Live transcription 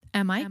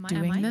Am I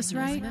doing this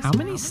right? How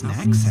many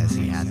snacks has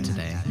he had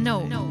today?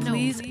 No,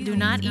 please do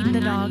not eat the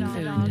dog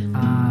food.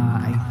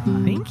 I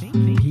think he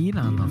peed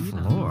on the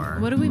floor.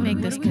 What do we make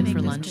this kid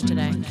for lunch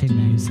today?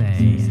 Can you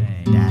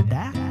say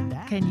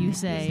Dada? Can you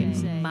say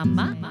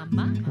Mama?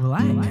 Will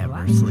I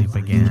ever sleep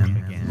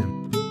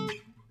again?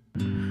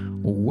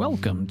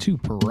 Welcome to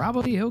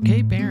Probably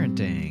Okay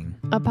Parenting,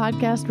 a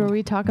podcast where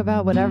we talk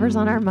about whatever's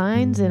on our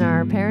minds in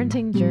our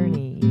parenting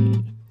journey.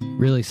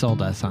 Really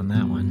sold us on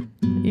that one.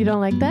 You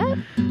don't like that?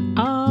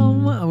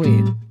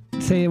 Wait.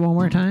 Say it one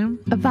more time.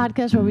 A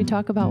podcast where we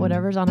talk about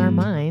whatever's on our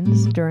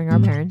minds during our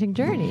parenting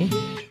journey.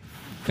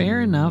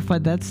 Fair enough,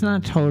 but that's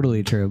not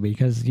totally true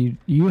because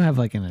you have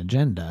like an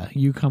agenda.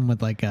 You come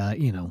with like a,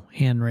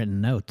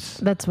 handwritten notes.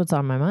 That's what's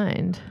on my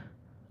mind.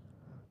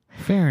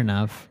 Fair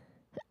enough.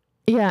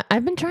 Yeah,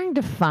 I've been trying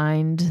to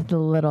find the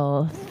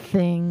little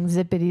thing,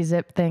 zippity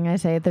zip thing I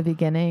say at the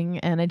beginning,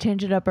 and I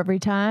change it up every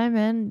time.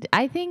 And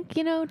I think,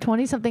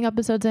 20-something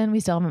episodes in,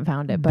 we still haven't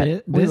found it.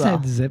 But this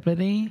had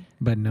zippity,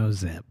 but no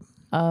zip.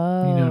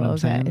 Oh, you know what I'm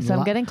saying? So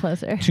I'm getting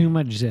closer. Too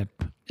much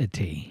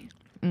zip-ity.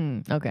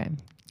 Okay,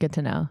 good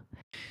to know.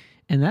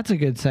 And that's a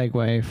good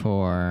segue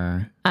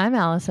for... I'm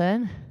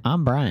Allison.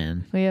 I'm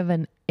Brian. We have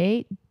an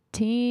 18...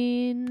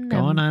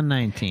 Going on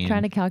 19.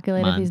 Trying to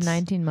calculate months. if he's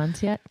 19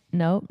 months yet.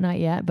 Nope, not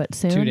yet, but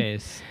soon. 2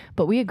 days.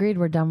 But we agreed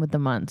we're done with the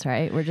months,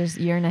 right? We're just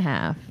year and a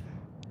half.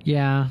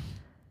 Yeah,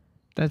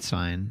 that's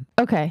fine.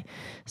 Okay,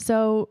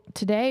 so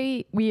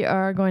today we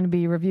are going to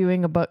be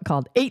reviewing a book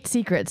called 8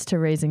 Secrets to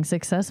Raising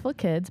Successful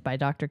Kids by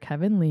Dr.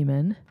 Kevin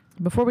Leman.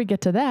 Before we get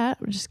to that,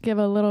 we'll just give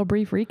a little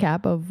brief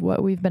recap of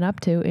what we've been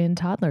up to in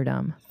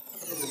toddlerdom.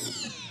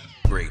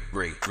 Great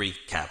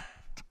recap.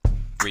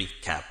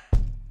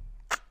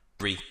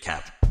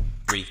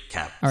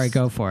 All right,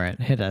 go for it.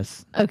 Hit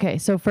us. Okay,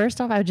 so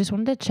first off, I just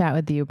wanted to chat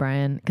with you,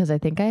 Brian, because I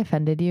think I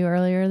offended you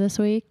earlier this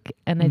week,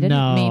 and I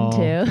didn't mean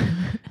to.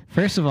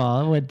 First of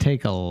all, it would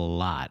take a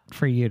lot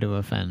for you to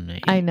offend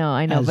me. I know,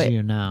 as but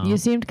you know. You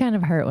seemed kind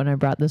of hurt when I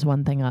brought this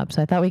one thing up,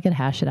 so I thought we could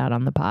hash it out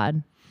on the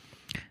pod.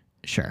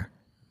 Sure.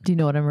 Do you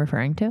know what I'm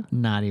referring to?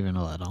 Not even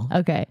a little.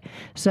 Okay.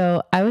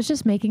 So I was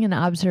just making an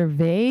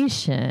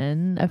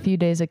observation a few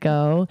days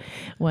ago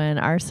when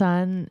our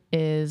son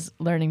is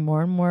learning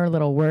more and more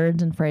little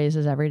words and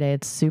phrases every day.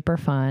 It's super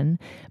fun.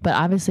 But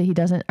obviously he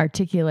doesn't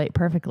articulate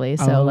perfectly.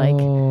 So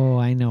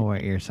I know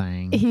what you're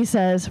saying. He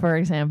says, for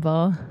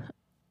example,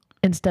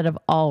 instead of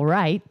all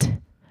right,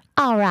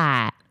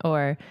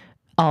 or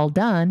all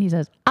done, he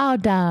says, all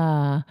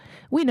da.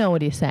 We know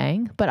what he's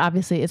saying, but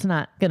obviously it's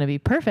not going to be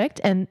perfect,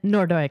 and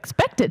nor do I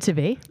expect it to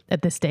be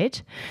at this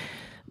stage.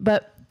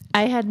 But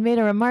I had made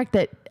a remark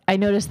that I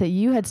noticed that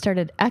you had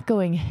started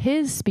echoing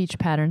his speech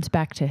patterns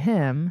back to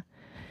him.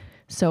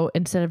 So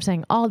instead of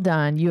saying all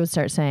done, you would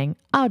start saying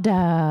all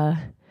da.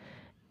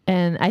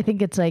 And I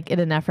think it's like in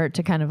an effort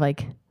to kind of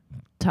like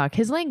talk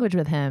his language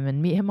with him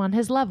and meet him on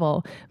his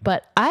level.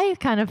 But I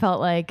kind of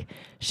felt like,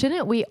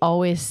 shouldn't we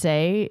always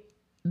say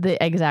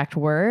the exact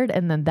word,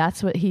 and then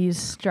that's what he's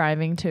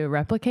striving to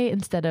replicate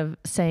instead of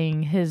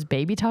saying his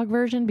baby talk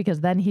version,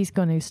 because then he's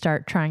going to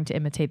start trying to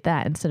imitate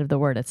that instead of the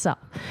word itself.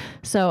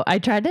 So I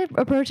tried to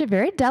approach it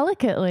very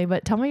delicately,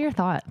 but tell me your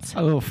thoughts.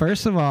 Oh,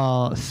 first of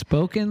all,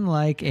 spoken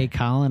like a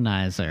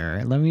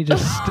colonizer. Let me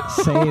just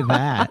say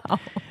that.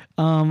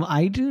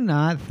 I do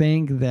not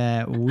think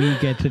that we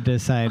get to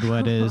decide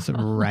what is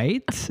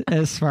right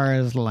as far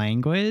as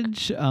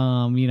language.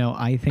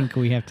 I think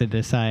we have to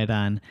decide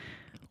on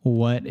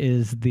what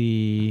is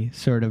the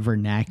sort of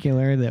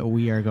vernacular that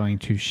we are going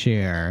to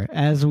share,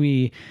 as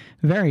we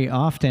very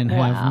often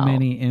have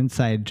many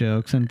inside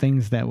jokes and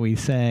things that we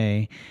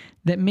say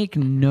that make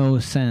no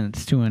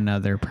sense to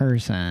another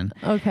person.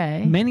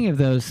 Okay. Many of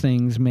those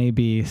things may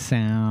be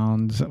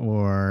sounds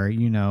or,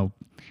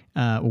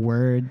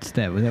 words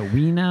that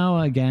we know,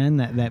 again,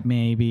 that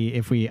maybe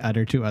if we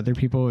utter to other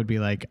people would be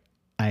like,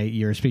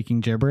 you're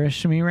speaking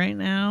gibberish to me right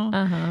now.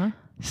 Uh-huh.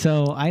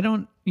 So I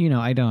don't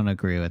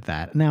agree with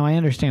that. Now, I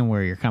understand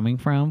where you're coming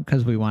from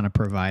because we want to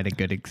provide a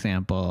good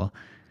example.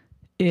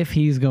 If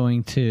he's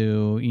going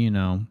to,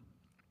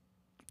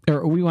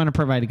 or we want to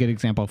provide a good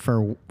example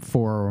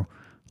for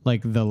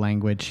like the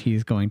language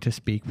he's going to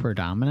speak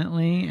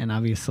predominantly. And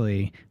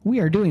obviously we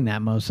are doing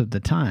that most of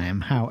the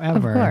time.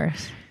 However, of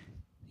course,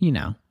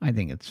 I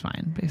think it's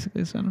fine,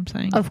 basically is what I'm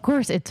saying. Of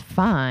course it's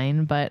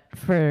fine, but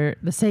for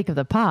the sake of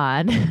the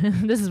pod,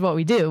 this is what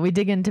we do. We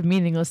dig into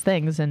meaningless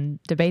things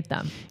and debate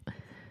them.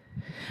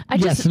 I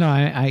just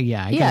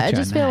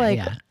feel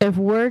like if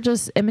we're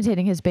just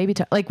imitating his baby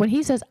talk, like when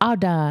he says "all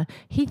done,"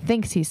 he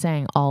thinks he's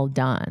saying "all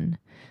done."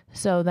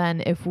 So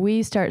then, if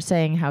we start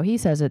saying how he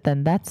says it,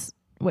 then that's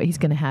what he's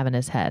going to have in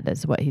his head,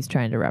 is what he's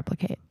trying to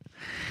replicate.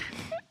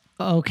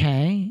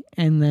 Okay,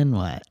 and then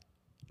what?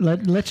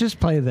 Let's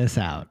just play this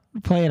out.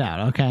 Play it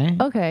out, okay?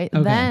 Okay.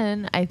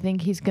 Then I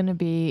think he's going to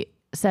be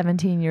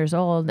 17 years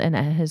old and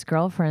at his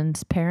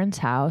girlfriend's parents'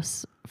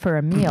 house for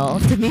a meal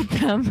to meet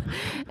them.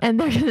 And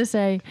they're going to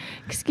say,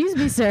 "Excuse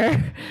me,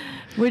 sir,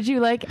 would you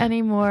like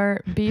any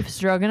more beef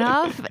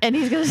stroganoff?" And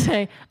he's going to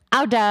say,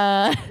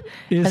 "Ouda."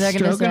 Is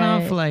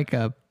stroganoff like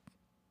a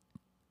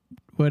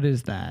What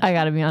is that? I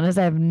got to be honest.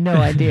 I have no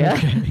idea.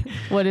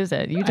 What is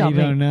it? You tell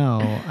me.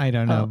 I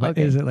don't know. But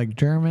okay. is it like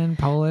German,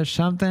 Polish,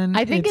 something?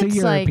 I think it's it's a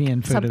European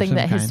like food of something some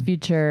that his kind.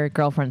 future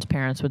girlfriend's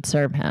parents would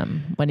serve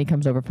him when he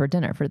comes over for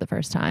dinner for the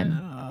first time.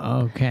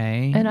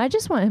 Okay. And I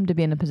just want him to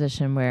be in a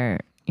position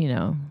where, you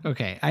know.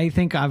 Okay. I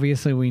think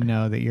obviously we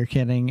know that you're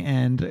kidding.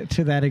 And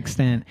to that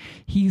extent,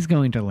 he's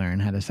going to learn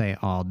how to say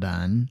all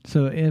done.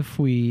 So if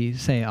we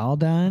say all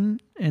done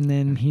and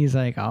then he's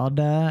like all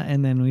duh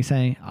and then we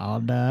say all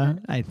duh,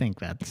 I think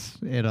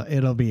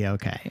it'll be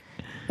okay.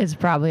 It's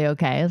probably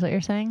okay, is what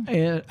you're saying?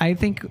 I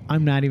think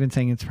I'm not even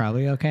saying it's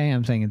probably okay.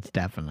 I'm saying it's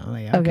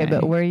definitely okay. Okay,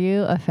 but were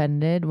you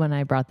offended when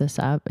I brought this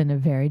up in a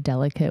very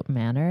delicate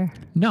manner?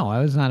 No, I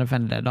was not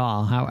offended at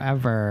all.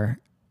 However,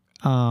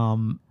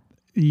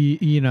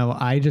 you know,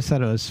 I just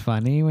thought it was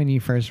funny when you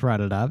first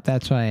brought it up.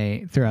 That's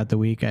why throughout the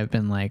week I've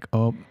been like,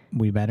 oh,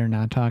 we better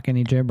not talk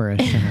any gibberish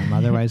to him.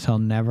 Otherwise, he'll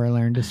never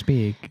learn to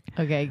speak.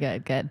 Okay,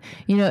 good.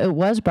 You know, it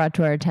was brought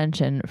to our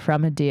attention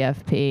from a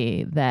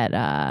DFP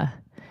that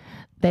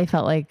they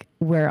felt like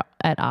we're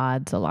at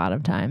odds a lot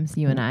of times,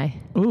 you and I.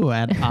 Ooh,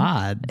 at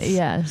odds.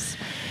 Yes.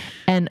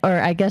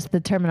 Or I guess the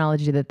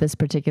terminology that this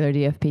particular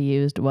DFP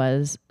used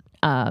was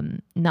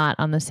not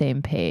on the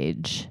same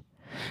page.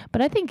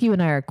 But I think you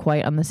and I are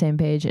quite on the same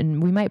page,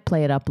 and we might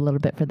play it up a little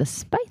bit for the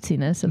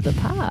spiciness of the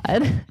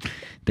pod.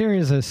 There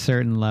is a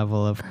certain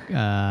level of,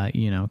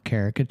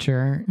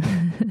 caricature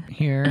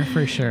here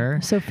for sure.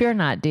 So fear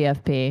not,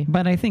 DFP.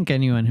 But I think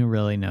anyone who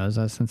really knows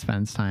us and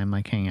spends time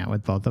like hanging out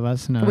with both of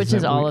us knows Which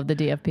is all of the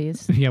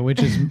DFPs. Yeah,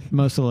 which is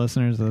most of the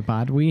listeners of the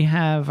pod. We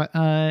have,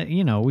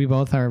 we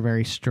both are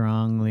very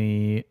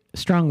strong-willed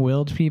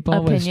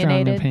people with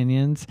strong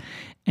opinions,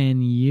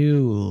 and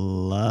you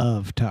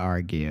love to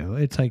argue.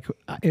 It's like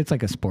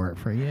a sport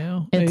for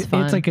you. It's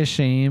fun. It's like a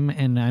shame,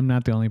 and I'm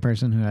not the only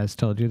person who has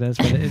told you this,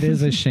 but it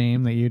is a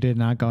shame that you did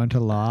not go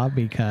into law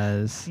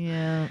because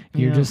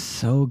you're just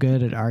so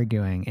good at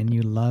arguing, and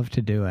you love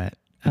to do it.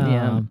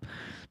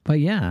 But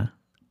yeah.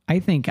 I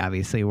think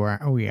obviously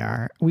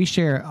we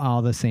share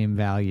all the same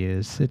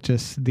values. It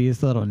just,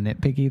 these little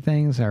nitpicky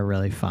things are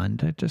really fun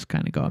to just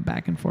kind of go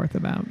back and forth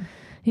about.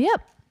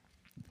 Yep.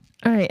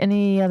 All right.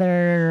 Any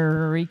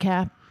other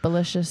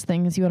recap-alicious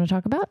things you want to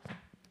talk about?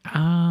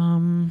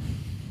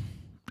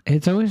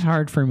 It's always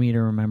hard for me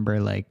to remember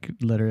like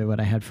literally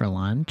what I had for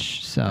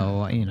lunch.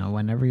 So,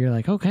 whenever you're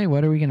like, okay,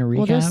 what are we going to recap?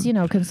 Well, just,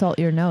 consult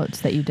your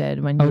notes that you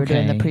did when you were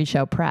doing the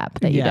pre-show prep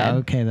that you did. Yeah,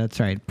 okay, that's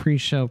right.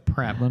 Pre-show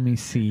prep. Let me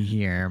see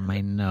here.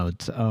 My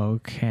notes.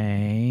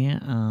 Okay.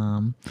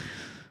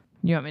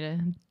 You want me to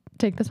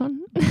take this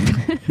one?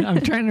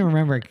 I'm trying to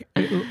remember.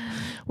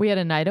 We had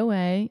a night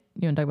away.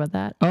 You want to talk about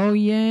that? Oh,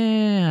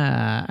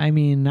 yeah. I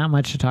mean, not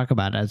much to talk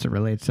about as it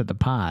relates to the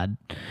pod.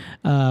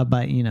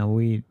 But,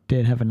 we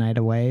did have a night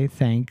away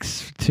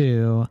thanks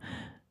to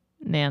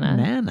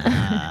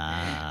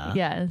Nana.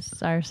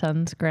 Yes. Our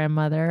son's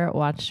grandmother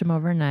watched him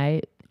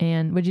overnight.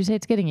 And would you say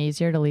it's getting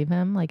easier to leave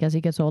him, like, as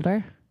he gets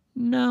older?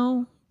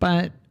 No,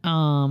 but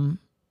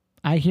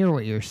I hear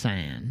what you're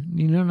saying.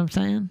 You know what I'm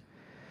saying?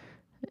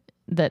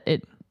 That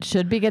it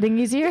should be getting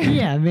easier?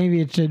 Yeah, maybe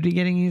it should be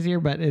getting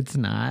easier, but it's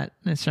not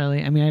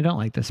necessarily. I mean, I don't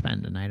like to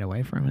spend a night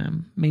away from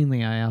him.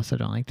 Mainly, I also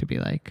don't like to be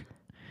like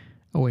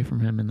away from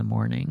him in the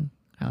morning.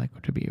 I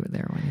like to be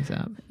there when he's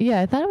up. Yeah,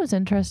 I thought it was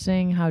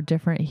interesting how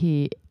different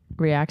he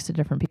reacts to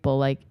different people.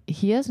 Like,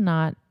 he has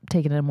not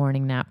taken a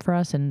morning nap for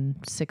us in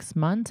 6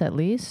 months at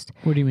least.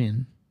 What do you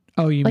mean?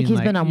 Oh, you like mean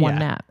he's been on one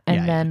nap.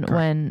 And then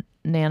when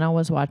Nana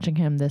was watching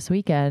him this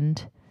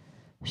weekend,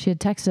 she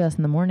had texted us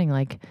in the morning,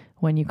 like,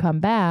 when you come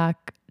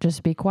back,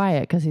 just be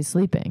quiet because he's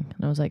sleeping.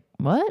 And I was like,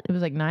 what? It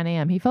was like 9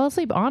 a.m. He fell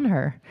asleep on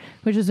her,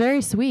 which was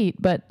very sweet,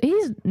 but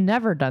he's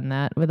never done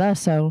that with us.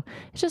 So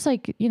it's just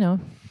like,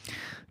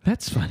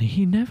 That's funny.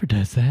 He never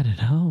does that at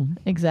home.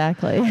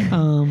 Exactly.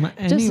 Anyway.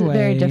 Just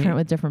very different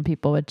with different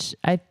people, which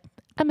I'm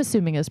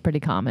assuming is pretty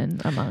common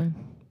among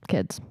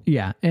kids.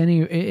 Yeah.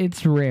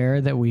 It's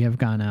rare that we have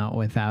gone out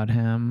without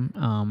him,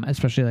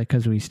 especially like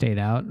because we stayed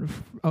out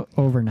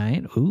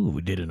overnight. Ooh,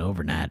 we did an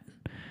overnight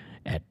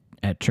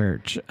at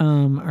church. Or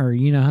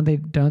how they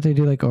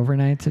do like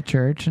overnights at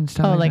church and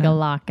stuff. Oh, like that? a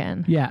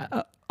lock-in.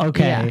 Yeah.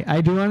 Okay. Yeah. I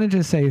do want to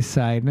just say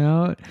side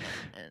note.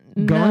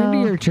 Going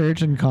to your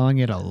church and calling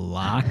it a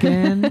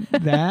lock-in,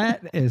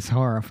 that is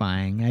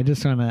horrifying. I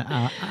just want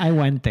to, I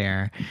went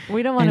there.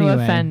 We don't want to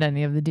offend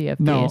any of the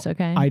DFPs,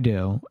 okay? I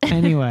do.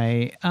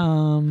 Anyway.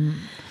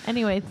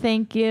 Anyway,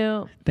 thank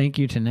you. Thank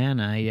you to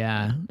Nana,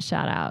 yeah.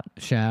 Shout out.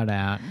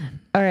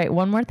 All right,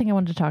 one more thing I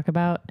wanted to talk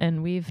about,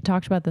 and we've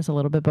talked about this a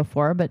little bit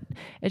before, but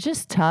it's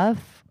just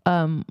tough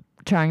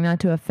trying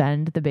not to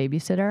offend the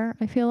babysitter,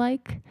 I feel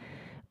like.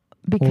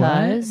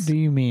 Because what do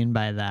you mean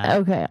by that?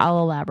 Okay, I'll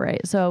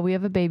elaborate. So we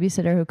have a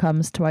babysitter who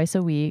comes twice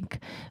a week,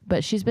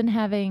 but she's been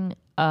having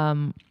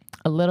a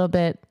little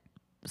bit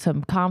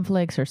some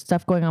conflicts or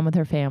stuff going on with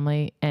her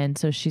family, and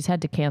so she's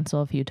had to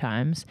cancel a few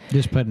times.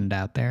 Just putting it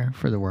out there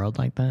for the world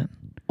like that.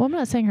 Well, I'm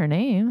not saying her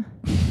name.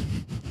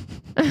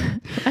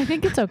 I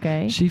think it's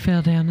okay. She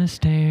fell down the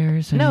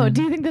stairs. No, and-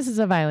 do you think this is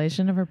a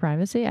violation of her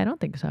privacy? I don't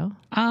think so.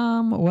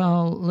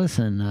 Well,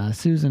 listen,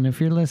 Susan,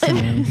 if you're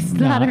listening, It's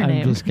not her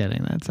name. I'm just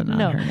kidding. That's not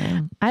No. her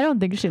name. I don't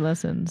think she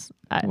listens.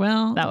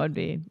 Well, That would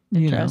be you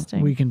know,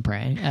 interesting. we can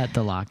pray at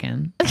the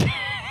lock-in.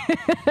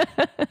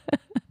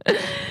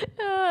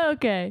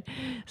 Okay.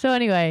 So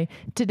anyway,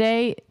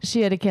 today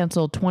she had to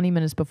cancel 20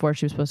 minutes before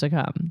she was supposed to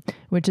come,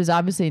 which is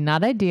obviously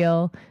not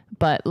ideal,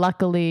 but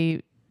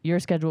luckily your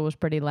schedule was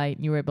pretty light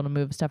and you were able to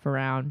move stuff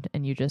around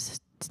and you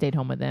just stayed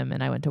home with him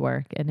and I went to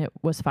work and it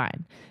was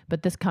fine.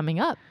 But this coming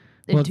up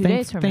in 2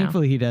 days from now.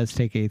 Thankfully, he does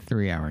take a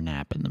 3-hour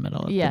nap in the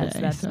middle of the day. Yes,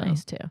 that's so.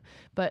 nice too.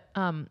 But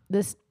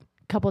this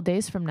couple of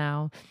days from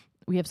now,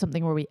 we have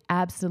something where we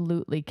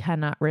absolutely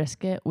cannot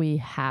risk it. We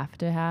have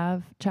to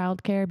have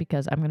childcare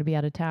because I'm going to be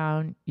out of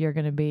town. You're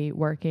going to be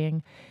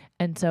working.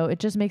 And so it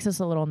just makes us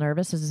a little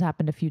nervous. This has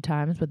happened a few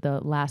times with the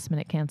last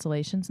minute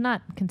cancellations,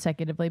 not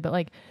consecutively, but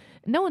like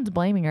no one's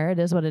blaming her. It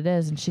is what it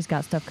is. And she's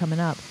got stuff coming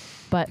up.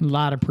 But A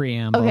lot of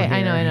preamble. okay, here.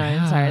 I know.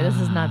 I'm sorry. This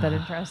is not that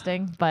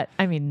interesting, but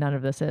I mean, none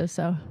of this is.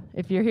 So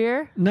if you're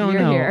here, No,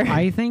 you're here.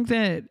 I think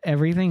that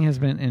everything has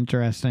been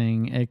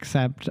interesting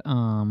except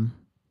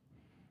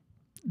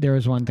there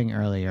was one thing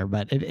earlier,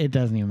 but it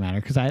doesn't even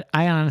matter because I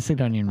honestly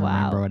don't even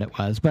remember what it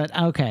was. But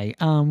okay,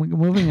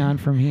 moving on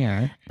from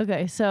here.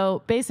 Okay,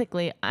 so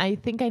basically, I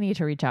think I need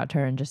to reach out to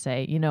her and just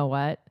say, you know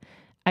what?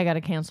 I got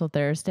to cancel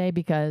Thursday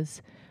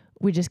because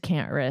we just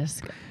can't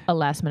risk a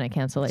last minute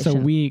cancellation. So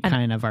we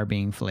kind of are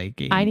being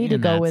flaky. I need to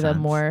in go that with a sense.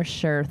 more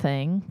sure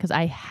thing because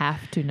I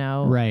have to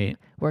know Right.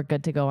 we're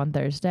good to go on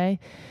Thursday.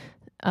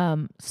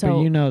 So But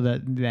you know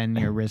that then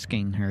you're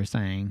risking her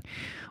saying,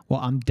 well,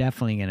 I'm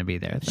definitely going to be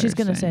there Thursday. she's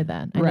going to say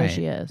that. I know Right.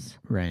 she is.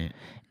 Right.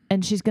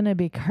 And she's going to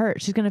be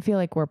hurt. She's going to feel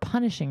like we're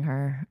punishing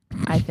her,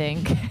 I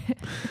think.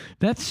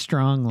 That's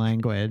strong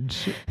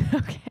language.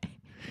 Okay.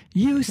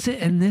 You sit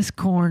in this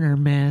corner,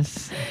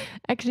 miss.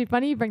 Actually,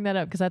 funny you bring that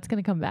up because that's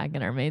going to come back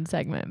in our main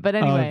segment. But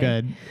anyway. Oh,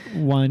 good.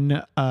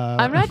 One.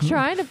 I'm not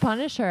trying to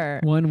punish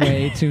her. One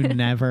way to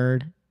never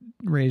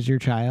raise your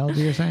child,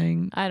 you're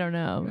saying? I don't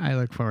know. I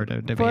look forward to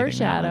debating that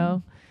Foreshadow.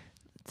 one.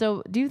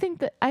 So do you think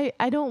that I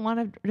don't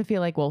want to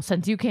feel like, well,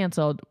 since you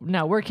canceled,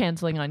 now we're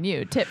canceling on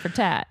you, tit for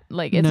tat.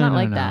 Like it's not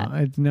like that.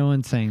 It's, no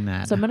one's saying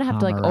that. So I'm gonna have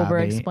to like Hammurabi. over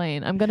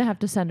explain. I'm gonna have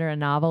to send her a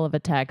novel of a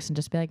text and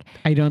just be like,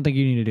 I don't think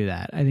you need to do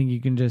that. I think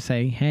you can just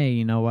say, hey,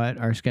 you know what?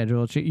 Our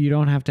schedule, you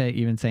don't have to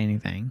even say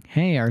anything.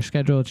 Hey, our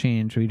schedule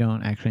changed. We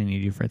don't actually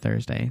need you for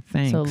Thursday.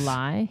 Thanks. so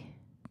lie.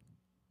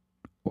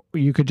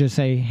 You could just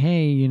say,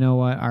 hey, you know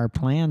what? Our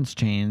plans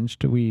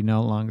changed. We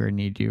no longer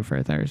need you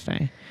for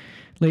Thursday.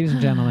 Ladies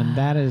and gentlemen,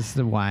 that is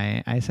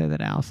why I say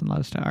that Allison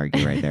loves to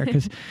argue right there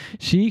because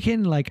she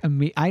can like,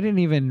 I didn't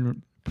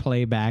even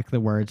play back the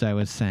words I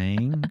was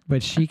saying,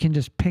 but she can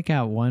just pick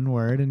out one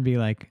word and be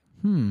like,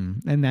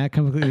 and that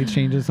completely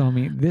changes the whole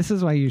meaning. This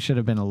is why you should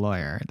have been a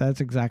lawyer. That's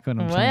exactly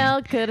what I'm saying.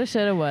 Well, coulda,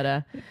 shoulda,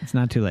 woulda. It's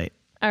not too late.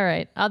 All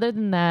right. Other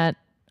than that,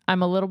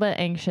 I'm a little bit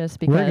anxious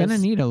because We're going to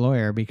need a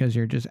lawyer because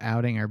you're just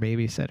outing our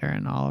babysitter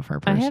and all of her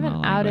I personal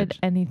haven't outed language.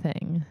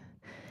 anything.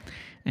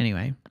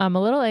 Anyway. I'm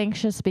a little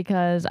anxious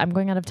because I'm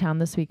going out of town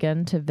this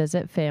weekend to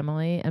visit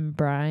family, and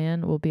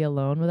Brian will be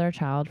alone with our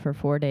child for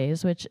 4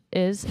 days, which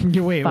is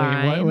Wait,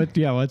 fine. what?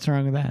 Yeah, what's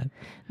wrong with that?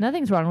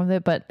 Nothing's wrong with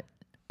it, but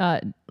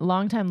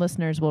longtime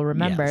listeners will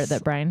remember Yes.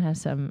 that Brian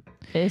has some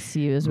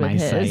issues with My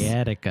his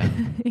sciatica.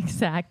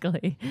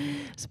 exactly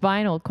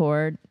spinal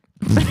cord.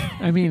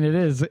 I mean, it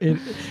is.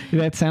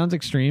 That sounds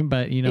extreme,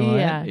 but you know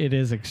Yeah. what? It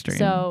is extreme.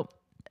 So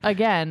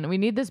again, we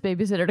need this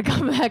babysitter to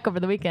come back over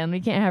the weekend.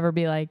 We can't have her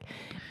be like,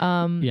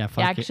 yeah,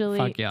 fuck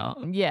actually,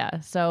 y'all.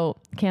 yeah. So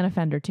can't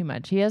offend her too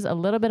much. He has a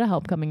little bit of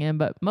help coming in,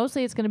 but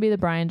mostly it's going to be the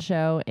Brian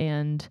show,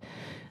 and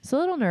it's a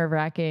little nerve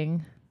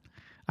wracking.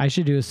 I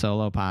should do a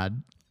solo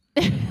pod.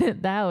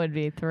 That would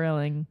be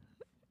thrilling.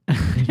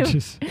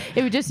 Just,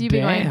 It would just you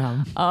being like,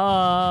 damn.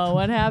 oh,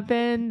 what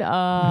happened? Yeah,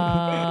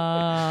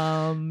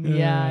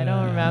 I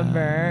don't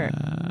remember.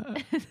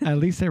 At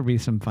least there'll be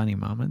some funny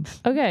moments.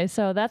 Okay,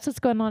 so that's what's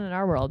going on in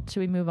our world. Should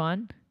we move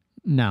on?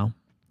 No.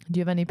 Do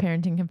you have any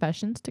parenting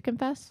confessions to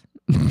confess?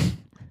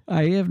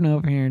 I have no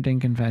parenting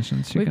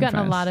confessions to We've confess.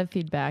 gotten a lot of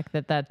feedback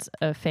that that's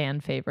a fan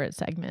favorite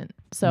segment.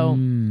 So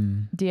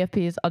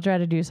DFPs, I'll try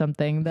to do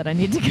something that I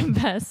need to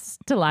confess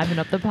to liven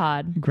up the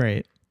pod.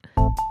 Great.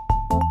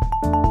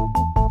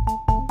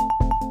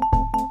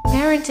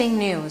 Parenting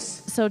news.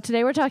 So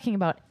today we're talking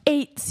about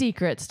 8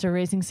 secrets to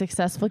raising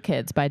successful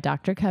kids by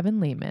Dr. Kevin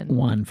Leman.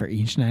 One for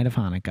each night of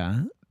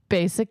Hanukkah.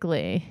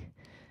 Basically,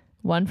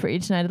 one for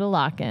each night of the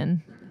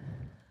lock-in.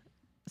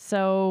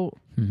 So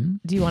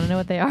do you want to know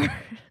what they are?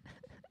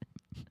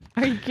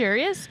 Are you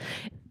curious?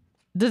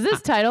 Does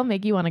this title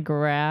make you want to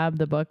grab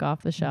the book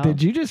off the shelf?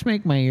 Did you just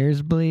make my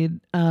ears bleed?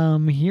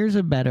 Here's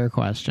a better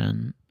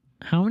question.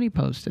 How many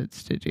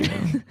Post-its did you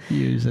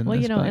use in well,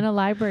 this you know, book? in a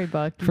library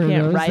book, you For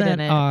can't those write that in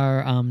it.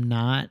 are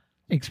not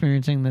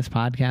experiencing this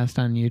podcast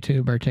on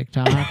YouTube or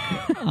TikTok,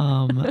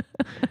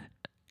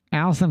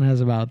 Allison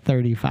has about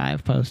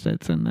 35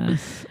 Post-its in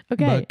this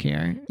book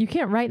here. You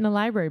can't write in a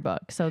library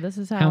book, so this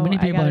is How many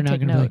people are not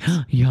going to be like,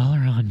 oh, y'all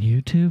are on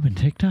YouTube and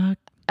TikTok?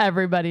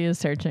 Everybody is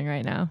searching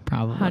right now.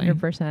 Probably.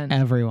 100%.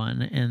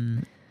 Everyone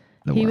in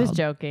the world. He was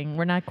joking.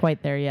 We're not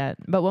quite there yet.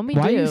 But when we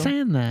Why do, are you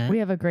saying that? we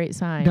have a great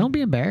sign. Don't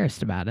be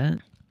embarrassed about it.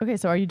 Okay,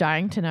 so are you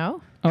dying to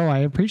know? Oh, I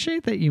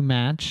appreciate that you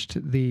matched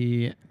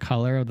the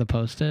color of the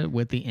Post-it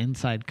with the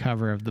inside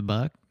cover of the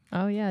book.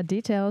 Oh, yeah,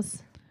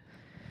 details.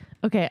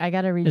 Okay, I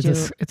got to read you.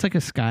 It's like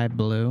a sky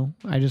blue.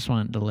 I just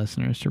want the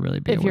listeners to really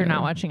be If you're aware.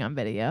 not watching on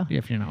video.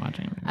 If you're not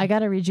watching. I got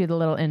to read you the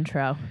little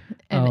intro.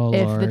 And Oh,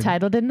 if Lord. the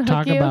title didn't hook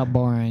Talk you. about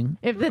boring.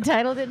 If the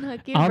title didn't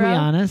hook you, I'll bro, be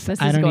honest,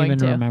 this I is don't going even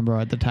to. remember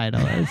what the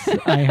title is.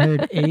 I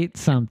heard 8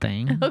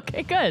 something.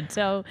 Okay, good.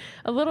 So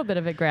a little bit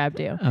of it grabbed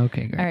you.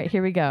 Okay, great. All right,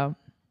 here we go.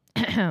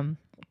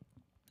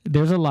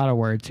 There's a lot of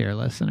words here,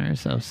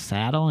 listeners, so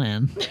saddle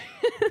in.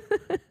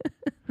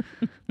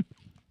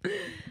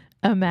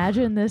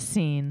 Imagine this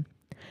scene.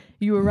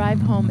 You arrive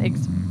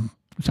home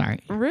Sorry.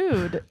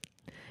 rude.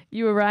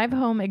 You arrive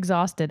home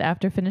exhausted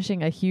after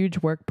finishing a huge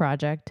work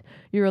project.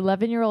 Your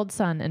 11-year-old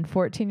son and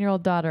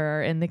 14-year-old daughter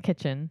are in the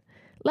kitchen.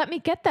 Let me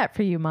get that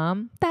for you,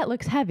 Mom. That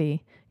looks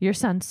heavy. Your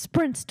son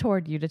sprints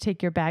toward you to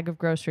take your bag of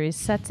groceries,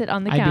 sets it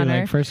on the I'd counter, be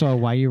like, first of all,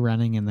 why are you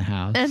running in the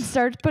house? and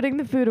starts putting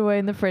the food away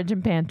in the fridge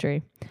and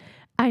pantry.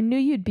 I knew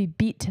you'd be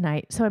beat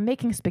tonight, so I'm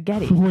making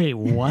spaghetti. Wait,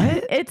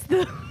 what? It's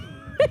the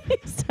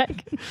least I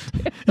can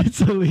do. It's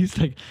the least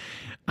like,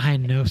 I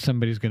know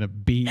somebody's going to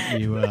beat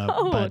you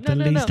up, but the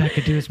least I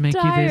could do is make you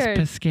Tired.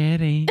 this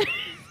spaghetti.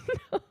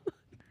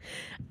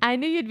 I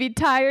knew you'd be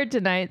tired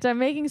tonight, so I'm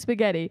making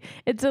spaghetti.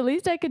 It's the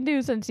least I can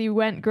do since you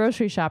went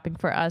grocery shopping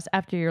for us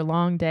after your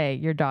long day,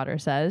 your daughter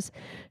says.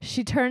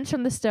 She turns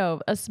from the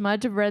stove, a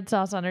smudge of red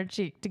sauce on her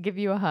cheek, to give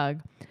you a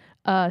hug.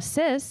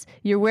 Sis,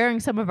 you're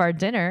wearing some of our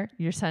dinner,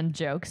 your son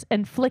jokes,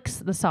 and flicks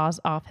the sauce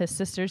off his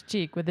sister's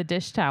cheek with a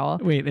dish towel.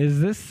 Wait,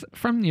 is this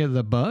from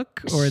the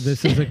book, or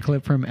this is a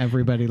clip from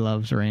Everybody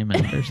Loves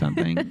Raymond or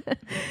something?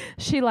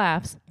 She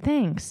laughs.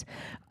 Thanks.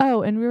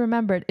 Oh, and we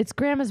remembered it's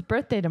Grandma's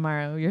birthday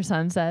tomorrow, your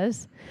son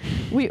says.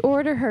 We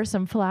order her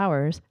some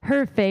flowers,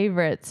 her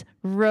favorites,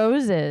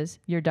 roses,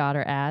 your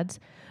daughter adds.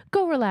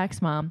 Go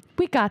relax, Mom.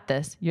 We got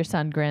this, your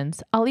son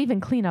grins. I'll even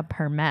clean up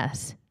her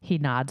mess. He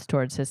nods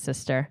towards his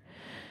sister.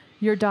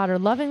 Your daughter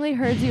lovingly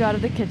herds you out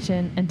of the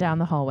kitchen and down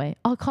the hallway.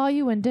 I'll call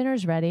you when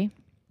dinner's ready.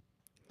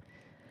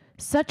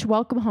 Such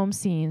welcome home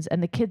scenes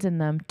and the kids in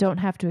them don't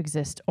have to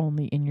exist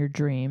only in your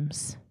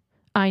dreams.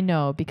 I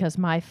know, because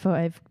my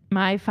five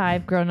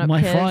grown-up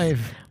kids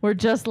were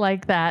just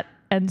like that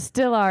and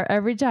still are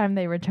every time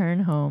they return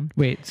home.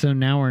 Wait, so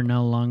now we're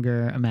no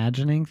longer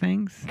imagining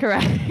things?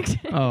 Correct.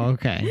 Oh,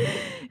 okay.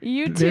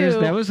 You too.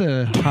 That was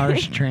a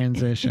harsh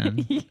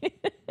transition.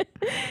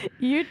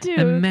 You too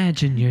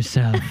Imagine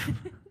yourself.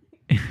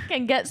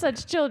 can get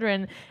such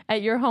children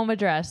at your home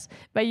address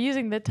by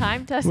using the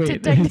time-tested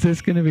Wait, technique. is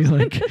this going to be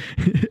like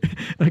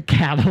a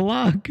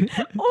catalog?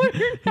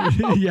 Order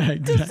now Yeah, to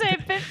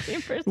exactly.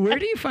 save 15%. Where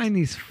do you find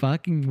these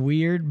fucking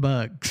weird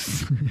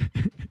books?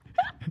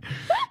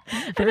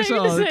 First of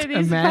all, say it's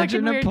these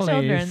imagine fucking a weird place,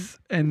 children.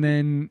 and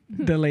then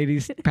the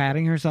lady's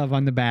patting herself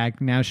on the back.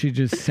 Now she's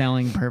just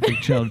selling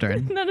perfect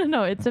children.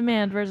 No. It's a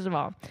man, first of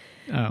all.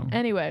 Oh.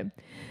 Anyway,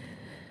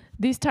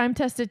 these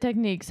time-tested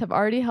techniques have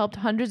already helped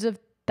hundreds of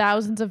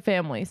thousands of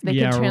families. They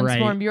can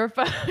transform your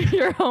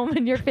home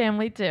and your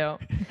family too. All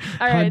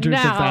right, Hundreds of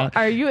now,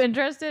 are you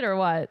interested or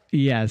what?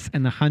 Yes,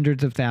 and the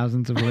hundreds of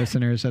thousands of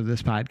listeners of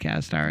this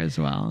podcast are as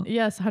well.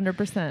 Yes,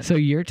 100%. So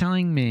you're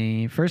telling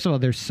me, first of all,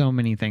 there's so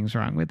many things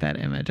wrong with that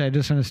image. I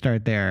just want to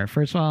start there.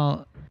 First of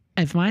all,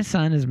 if my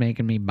son is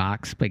making me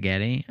box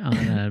spaghetti on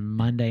a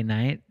Monday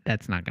night,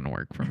 that's not going to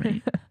work for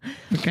me.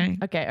 Okay?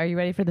 Okay, are you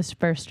ready for this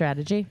first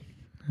strategy?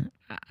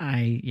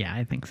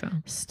 I think so.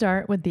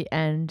 Start with the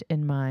end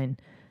in mind.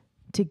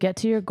 To get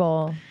to your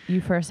goal,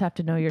 you first have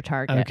to know your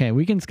target. Okay,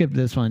 we can skip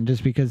this one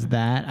just because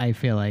that I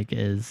feel like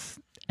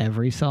is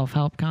every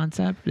self-help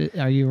concept.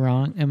 Are you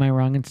wrong? Am I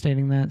wrong in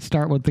stating that?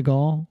 Start with the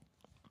goal?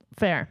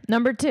 Fair.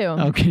 Number 2.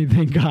 Okay,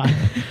 thank God.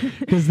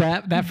 Because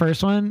that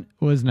first one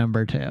was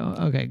number 2.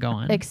 Okay, go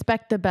on.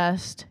 Expect the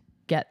best,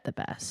 get the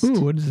best. Ooh,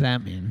 what does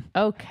that mean?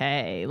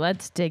 Okay,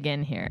 let's dig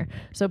in here.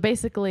 So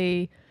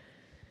basically,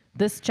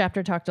 this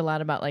chapter talked a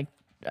lot about like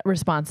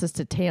responses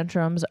to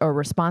tantrums or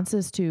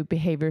responses to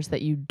behaviors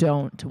that you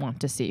don't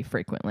want to see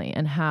frequently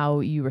and how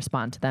you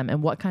respond to them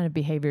and what kind of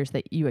behaviors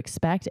that you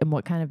expect and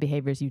what kind of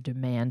behaviors you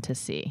demand to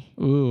see.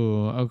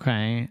 Ooh,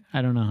 okay.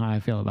 I don't know how I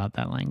feel about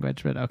that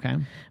language, but okay.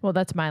 Well,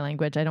 that's my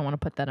language. I don't want to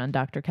put that on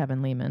Dr.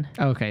 Kevin Leman.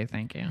 Okay,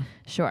 thank you.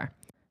 Sure.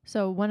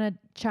 So when a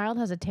child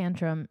has a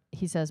tantrum,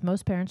 he says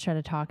most parents try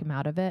to talk him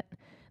out of it.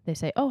 They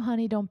say, oh,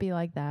 honey, don't be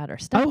like that, or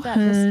stop that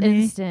this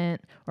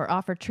instant, or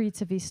offer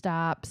treats if he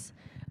stops.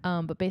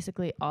 But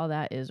basically all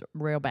that is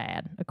real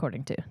bad,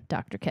 according to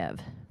Dr. Kev.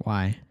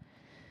 Why?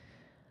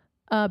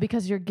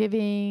 Because you're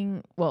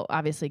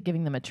obviously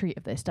giving them a treat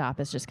if they stop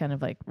is just kind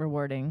of like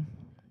rewarding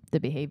the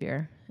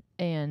behavior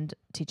and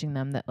teaching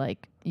them that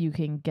like you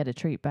can get a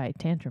treat by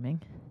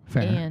tantruming.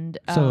 Fair. And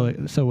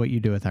So what you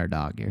do with our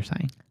dog, you're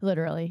saying?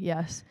 literally,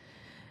 yes.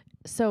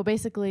 So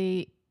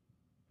basically,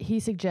 he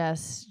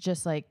suggests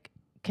just like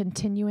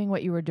continuing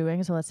what you were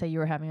doing. So let's say you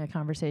were having a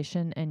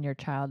conversation and your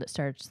child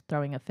starts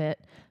throwing a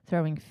fit,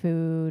 throwing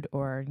food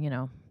or,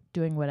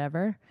 doing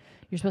whatever.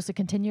 You're supposed to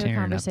continue a Tearing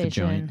up the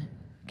conversation,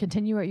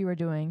 continue what you were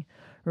doing,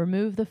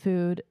 remove the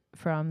food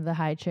from the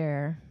high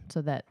chair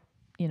so that,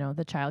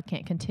 the child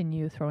can't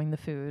continue throwing the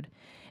food.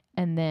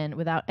 And then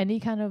without any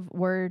kind of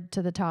word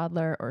to the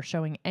toddler or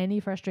showing any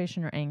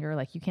frustration or anger,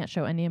 like you can't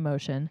show any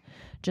emotion,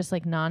 just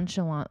like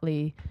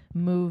nonchalantly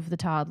move the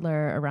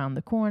toddler around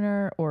the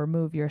corner or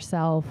move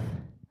yourself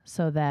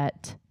so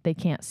that they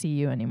can't see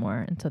you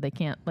anymore. And so they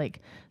can't like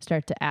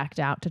start to act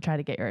out to try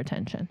to get your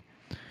attention.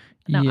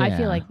 Now, I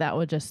feel like that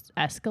would just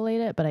escalate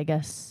it, but I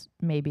guess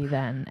maybe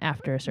then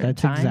after a certain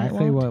time. That's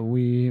exactly what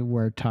we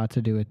were taught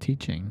to do with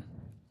teaching.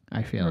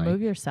 I feel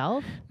remove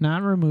yourself?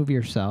 Not remove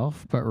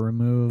yourself, but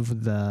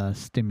remove the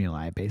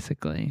stimuli,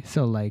 basically.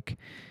 So, like,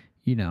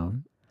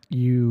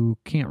 you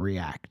can't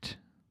react.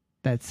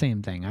 That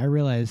same thing. I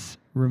realize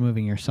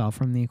removing yourself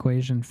from the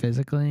equation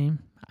physically.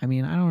 I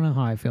mean, I don't know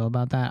how I feel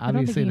about that. I don't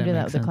Obviously, think you can do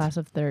that makes with a sense. class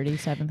of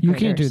 37th You graders.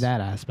 can't do that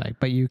aspect,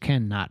 but you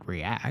can not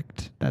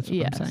react. That's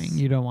what I'm saying.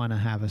 You don't want to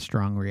have a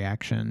strong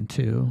reaction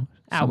to someone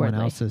Outwardly.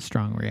 else's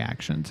strong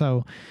reaction.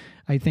 So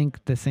I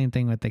think the same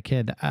thing with the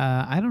kid.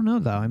 I don't know,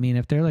 though. I mean,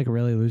 if they're like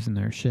really losing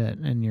their shit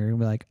and you're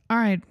like, all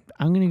right,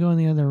 I'm going to go in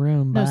the other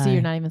room. No, bye. see,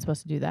 you're not even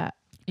supposed to do that.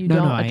 You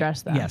don't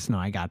address that. Yes, no,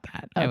 I got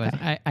that.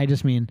 Okay. I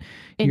just mean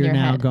In you're your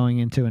now head. going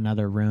into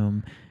another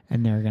room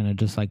and they're going to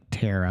just like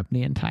tear up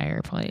the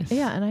entire place.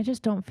 Yeah, and I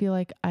just don't feel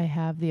like I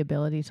have the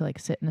ability to like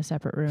sit in a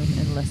separate room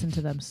and listen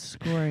to them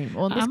scream.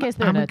 Well, in this case,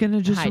 they're in a going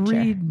to just high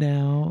chair. read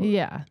now.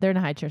 Yeah, they're in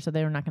a high chair, so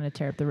they're not going to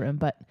tear up the room.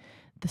 But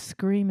the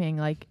screaming,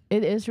 like,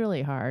 it is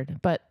really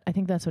hard. But I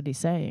think that's what he's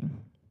saying.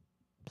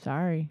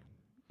 Sorry.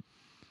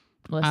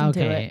 Listen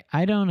to it.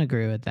 I don't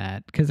agree with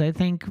that because I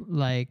think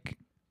like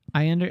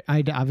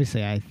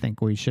obviously I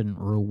think we shouldn't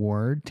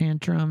reward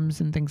tantrums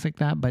and things like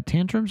that, but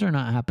tantrums are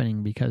not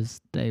happening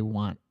because they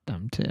want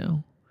them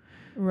to.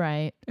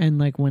 Right. And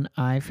like when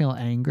I feel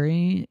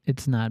angry,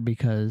 it's not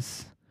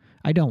because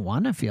I don't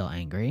want to feel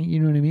angry. You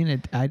know what I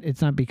mean?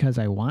 It's not because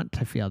I want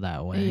to feel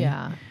that way.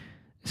 Yeah.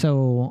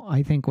 So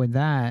I think with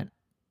that,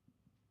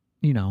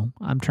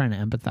 I'm trying to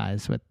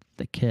empathize with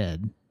the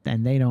kid,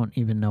 and they don't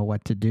even know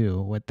what to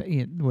do with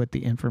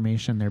the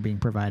information they're being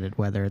provided.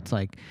 Whether it's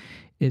like,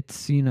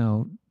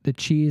 the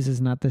cheese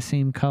is not the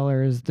same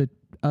color as the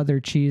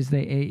other cheese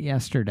they ate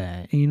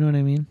yesterday. You know what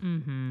I mean?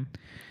 Mm-hmm.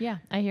 Yeah,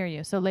 I hear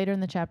you. So later in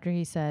the chapter,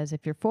 he says,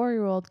 if your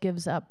 4-year-old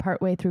gives up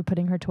partway through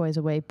putting her toys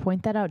away,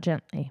 point that out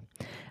gently.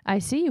 I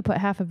see you put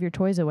half of your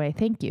toys away.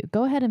 Thank you.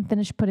 Go ahead and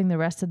finish putting the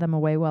rest of them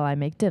away while I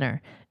make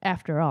dinner.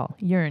 After all,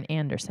 you're an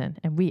Anderson,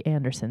 and we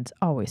Andersons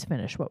always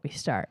finish what we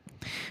start.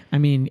 I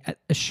mean,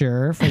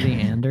 sure for the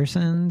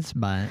Andersons,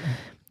 but...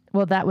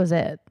 Well, that was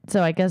it.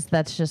 So I guess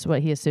that's just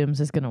what he assumes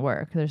is going to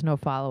work. There's no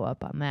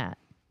follow-up on that.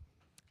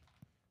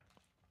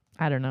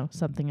 I don't know.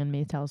 Something in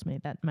me tells me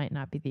that might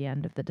not be the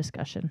end of the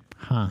discussion.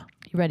 Huh.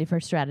 You ready for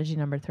strategy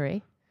number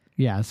 3?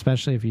 Yeah,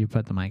 especially if you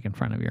put the mic in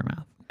front of your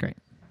mouth. Great.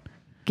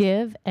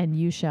 Give and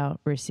you shall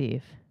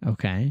receive.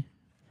 Okay.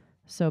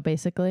 So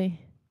basically,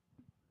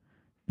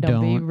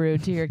 don't be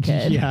rude to your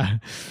kid. Yeah.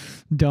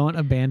 Don't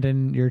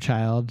abandon your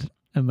child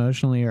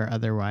emotionally or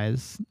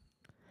otherwise.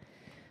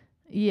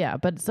 Yeah,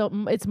 but so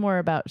it's more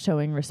about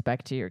showing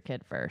respect to your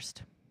kid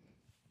first.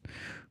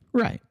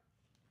 Right.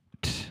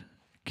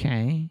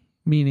 Okay.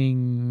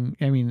 Meaning,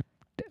 I mean,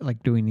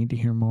 like, do we need to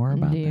hear more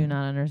about Do you that?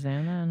 not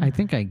understand that? I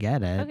think I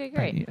get it. Okay,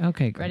 great.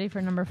 Okay, great. Ready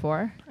for number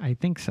 4? I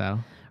think so.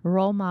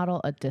 Role model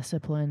a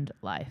disciplined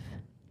life.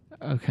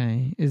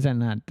 Okay. Is that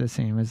not the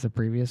same as the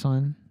previous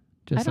one?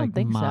 Just don't like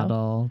think so.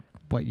 model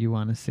what you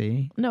want to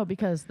see? No,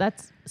 because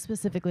that's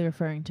specifically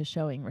referring to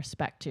showing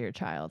respect to your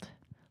child.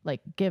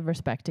 Like, give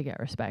respect to get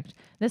respect.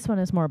 This one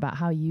is more about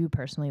how you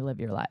personally live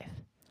your life.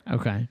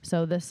 Okay.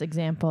 So this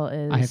example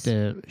is...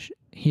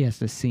 He has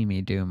to see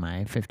me do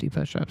my 50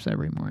 push-ups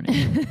every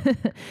morning.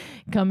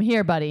 Come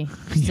here, buddy.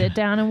 Sit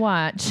down and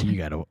watch.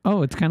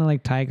 It's kind of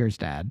like Tiger's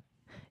dad.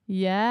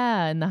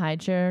 Yeah, in the high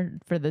chair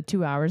for the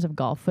 2 hours of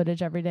golf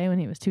footage every day when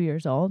he was 2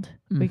 years old.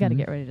 We got to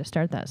get ready to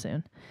start that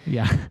soon.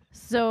 Yeah.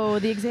 So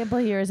the example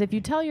here is if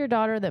you tell your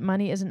daughter that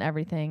money isn't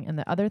everything and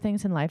that other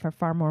things in life are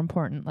far more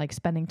important, like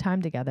spending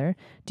time together,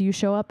 do you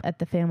show up at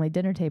the family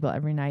dinner table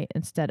every night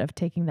instead of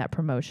taking that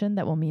promotion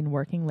that will mean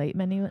working late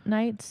many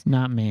nights?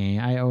 Not me.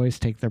 I always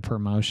take the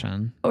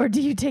promotion. Or do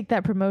you take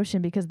that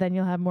promotion because then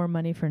you'll have more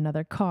money for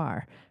another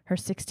car, her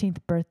 16th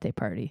birthday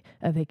party,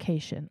 a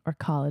vacation, or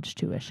college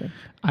tuition?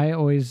 I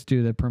always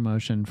do the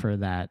promotion for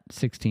that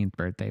 16th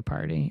birthday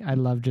party. I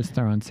love just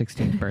throwing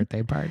 16th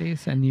birthday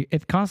parties. And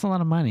it costs a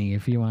lot of money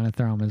if you want to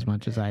throw them as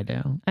much as I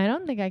do. I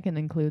don't think I can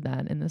include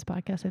that in this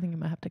podcast. I think I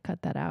might have to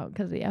cut that out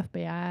because the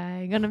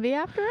FBI going to be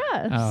after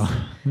us.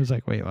 Oh, I was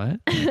like, wait, what?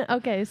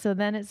 Okay, so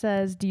then it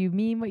says, do you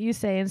mean what you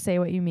say and say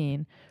what you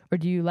mean? Or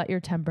do you let your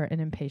temper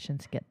and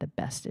impatience get the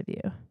best of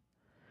you?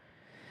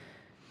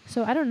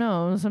 So I don't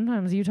know.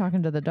 Sometimes you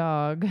talking to the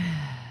dog.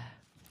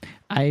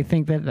 I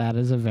think that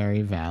is a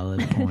very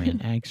valid point,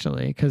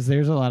 actually, because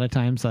there's a lot of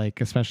times, like,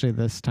 especially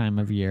this time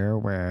of year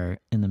where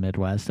in the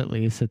Midwest, at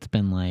least, it's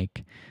been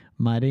like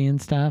muddy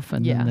and stuff.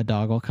 And Yeah. then the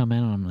dog will come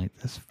in and I'm like,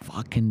 this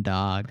fucking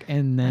dog.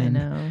 And I then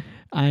know.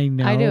 I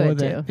know I do it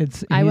that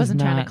too. I he's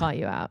wasn't trying to not- call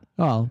you out.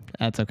 Oh,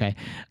 that's okay.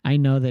 I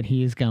know that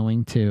he's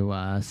going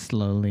to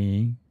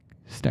slowly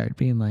start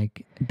being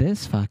like,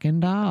 this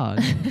fucking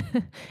dog.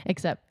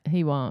 Except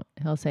he won't.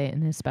 He'll say it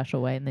in his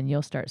special way, and then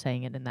you'll start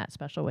saying it in that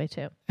special way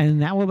too.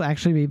 And that will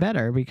actually be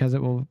better because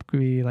it will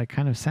be like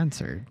kind of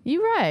censored.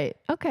 You're right.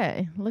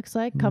 Okay. Looks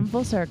like come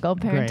full circle.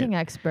 Parenting Great.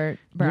 expert,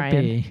 Brian.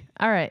 Yippee.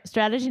 All right.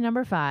 Strategy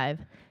number 5,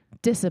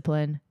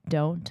 discipline,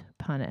 don't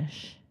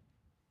punish.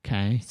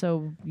 Okay.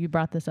 So you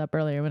brought this up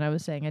earlier when I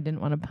was saying I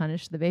didn't want to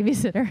punish the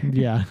babysitter.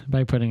 Yeah,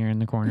 by putting her in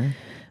the corner.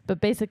 But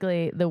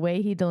basically, the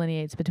way he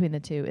delineates between the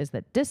two is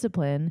that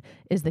discipline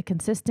is the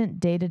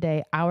consistent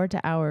day-to-day,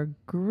 hour-to-hour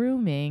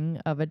grooming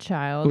of a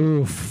child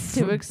Oof.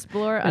 to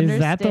explore, Is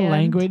understand. that the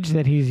language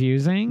that he's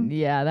using?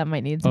 Yeah, that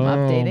might need some Oh,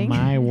 updating.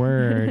 my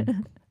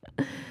word.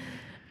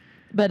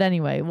 But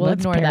anyway, we'll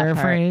Let's ignore that part.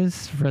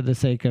 paraphrase for the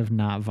sake of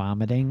not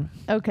vomiting.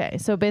 Okay,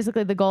 so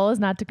basically the goal is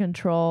not to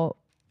control,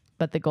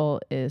 but the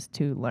goal is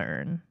to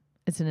learn.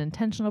 It's an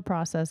intentional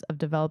process of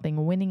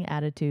developing winning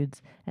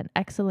attitudes and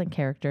excellent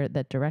character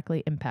that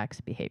directly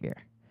impacts behavior.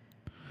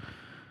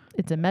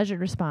 It's a measured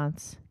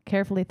response,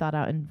 carefully thought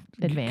out in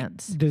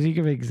advance. Does he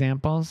give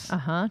examples? To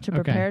Okay.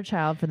 prepare a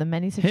child for the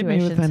many Hit me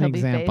situations with an he'll be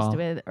example. faced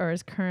with or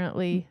is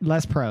currently...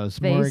 Less prose,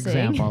 more Facing.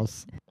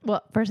 examples.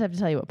 Well, first I have to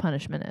tell you what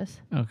punishment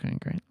is. Okay,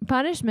 great.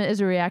 Punishment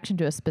is a reaction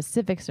to a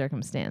specific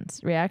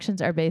circumstance.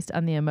 Reactions are based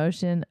on the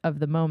emotion of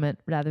the moment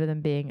rather than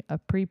being a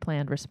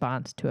pre-planned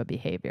response to a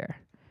behavior.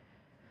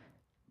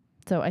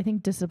 So I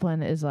think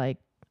discipline is like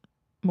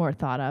more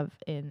thought of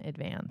in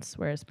advance,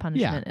 whereas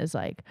punishment is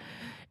like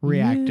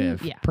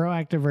Reactive. Yeah.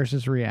 Proactive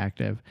versus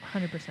reactive.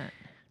 100%.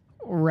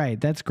 Right,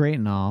 that's great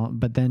and all,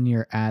 but then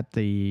you're at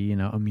the,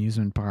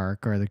 amusement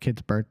park or the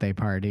kid's birthday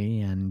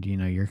party and,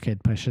 your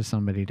kid pushes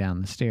somebody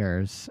down the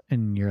stairs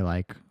and you're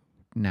like,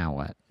 now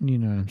what? You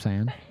know what I'm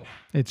saying?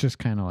 It's just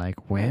kind of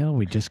like, well,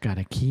 we just got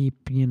to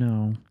keep,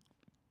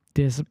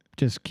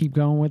 just keep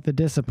going with the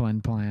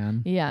discipline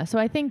plan. Yeah. So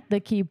I think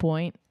the key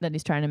point that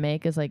he's trying to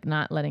make is like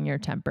not letting your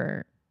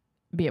temper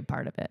be a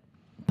part of it.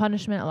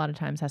 Punishment a lot of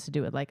times has to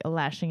do with like a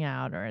lashing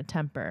out or a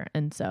temper.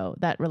 And so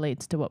that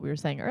relates to what we were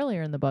saying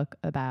earlier in the book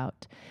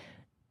about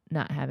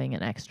not having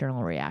an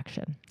external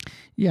reaction.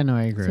 Yeah, no,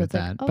 I agree So with it's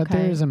like, that. But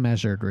there okay. is a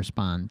measured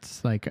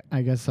response. Like,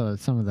 I guess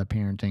some of the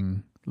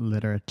parenting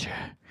literature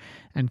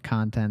and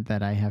content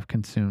that I have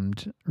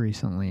consumed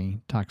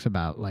recently talks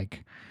about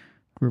like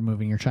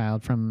removing your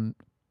child from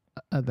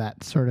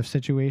that sort of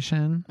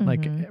situation,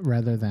 like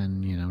rather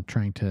than,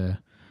 trying to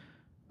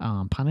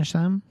punish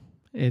them.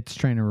 It's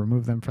trying to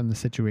remove them from the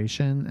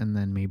situation and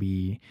then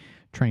maybe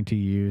trying to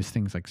use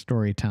things like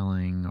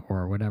storytelling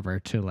or whatever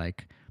to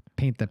like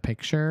paint the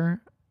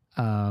picture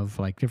of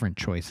like different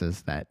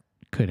choices that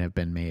could have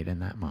been made in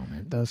that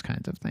moment, those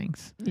kinds of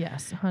things.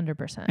 Yes,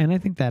 100%. And I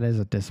think that is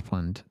a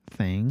disciplined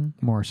thing,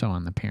 more so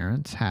on the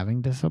parents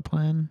having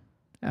discipline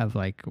of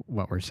like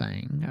what we're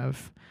saying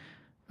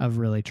of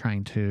really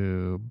trying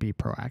to be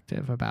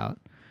proactive about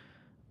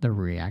the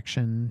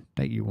reaction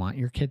that you want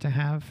your kid to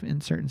have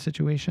in certain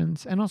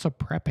situations and also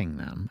prepping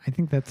them. I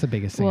think that's the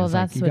biggest thing. Well, is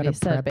like that's you what got he to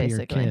said, prep your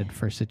basically. kid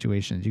for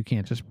situations. You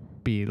can't just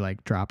be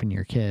like dropping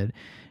your kid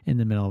in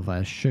the middle of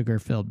a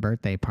sugar-filled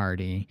birthday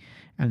party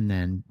and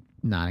then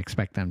not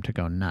expect them to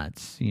go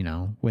nuts,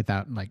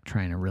 without like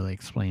trying to really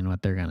explain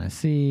what they're going to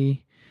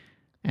see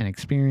and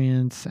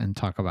experience and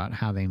talk about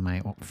how they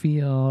might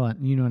feel.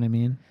 You know what I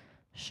mean?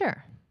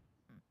 Sure.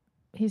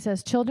 He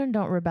says children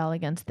don't rebel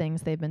against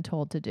things they've been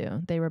told to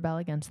do. They rebel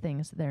against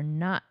things they're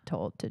not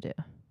told to do.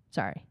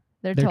 Sorry.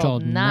 They're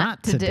told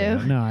not to do.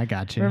 No, I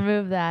got you.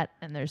 Remove that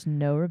and there's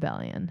no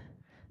rebellion.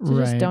 So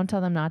just Right. don't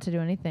tell them not to do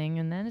anything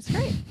and then it's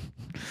great.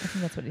 I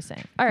think that's what he's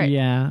saying. All right.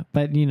 Yeah,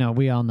 but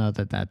we all know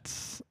that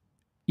that's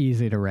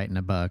easy to write in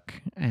a book.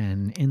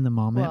 And in the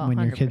moment Well, when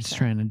your kid's 100%.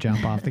 trying to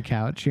jump off the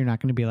couch, you're not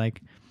going to be like,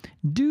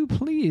 do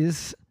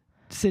please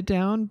sit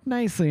down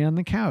nicely on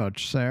the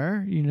couch,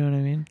 sir. You know what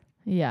I mean?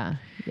 Yeah.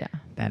 Yeah.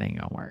 That ain't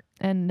going to work.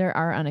 And there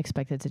are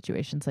unexpected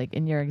situations. Like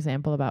in your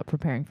example about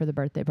preparing for the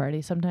birthday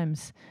party,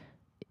 sometimes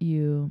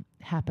you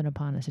happen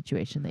upon a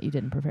situation that you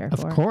didn't prepare Of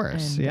for.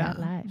 course, in yeah. that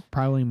life.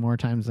 Probably more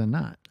times than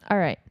not. All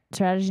right.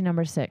 Strategy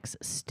number 6,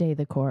 stay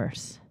the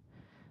course.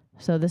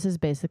 So this is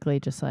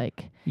basically just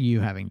like You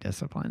having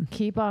discipline.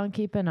 keep on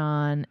keeping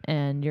on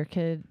and your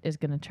kid is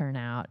going to turn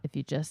out if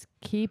you just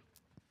keep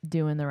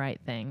doing the right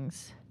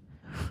things.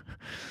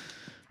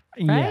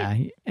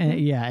 Right?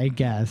 Yeah, I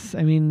guess.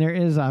 I mean, there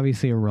is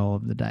obviously a roll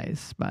of the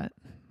dice, but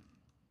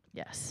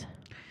Yes.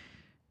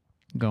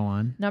 go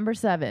on. Number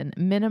 7,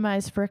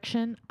 minimize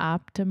friction,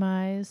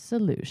 optimize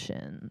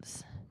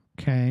solutions.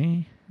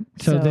 Okay.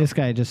 So this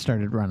guy just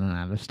started running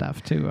out of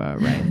stuff to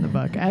write in the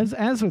book.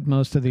 As with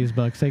most of these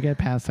books, they get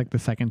past like the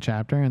second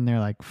chapter and they're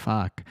like,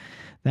 fuck,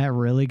 that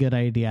really good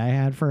idea I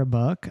had for a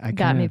book.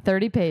 Got me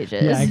 30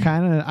 pages. Yeah,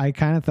 I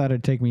kind of thought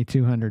it'd take me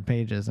 200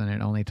 pages and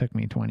it only took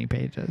me 20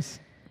 pages.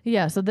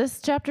 Yeah, so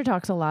this chapter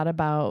talks a lot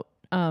about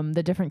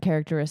the different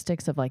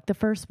characteristics of like the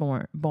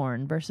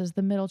firstborn versus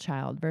the middle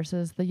child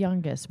versus the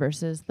youngest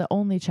versus the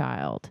only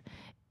child.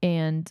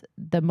 And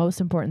the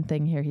most important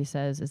thing here, he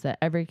says, is that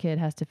every kid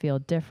has to feel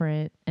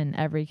different and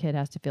every kid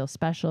has to feel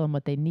special, and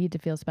what they need to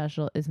feel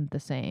special isn't the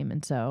same.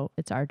 And so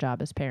it's our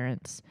job as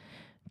parents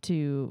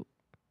to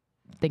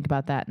think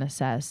about that and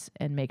assess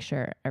and make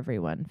sure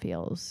everyone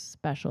feels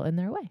special in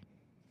their way.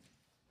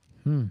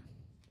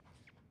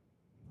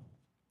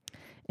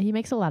 He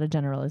makes a lot of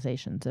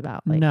generalizations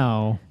about like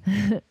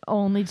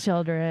only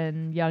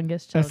children,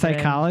 youngest children. A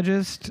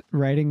psychologist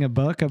writing a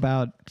book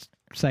about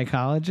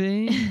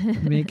psychology,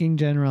 making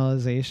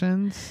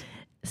generalizations.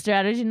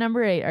 Strategy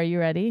number 8. Are you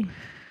ready?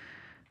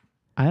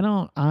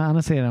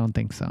 Honestly, I don't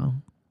think so.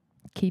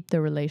 Keep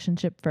the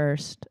relationship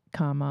first,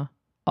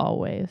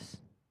 always.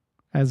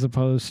 As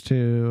opposed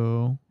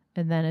to...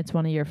 And then it's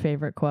one of your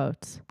favorite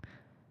quotes.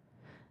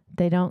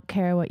 They don't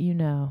care what you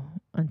know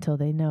until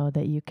they know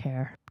that you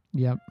care.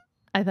 Yep.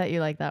 I thought you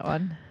liked that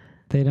one.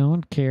 They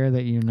don't care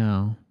that you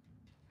know.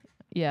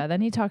 Yeah,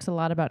 then he talks a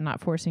lot about not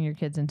forcing your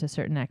kids into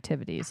certain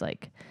activities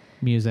like...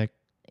 Music.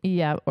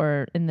 Yeah,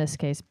 or in this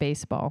case,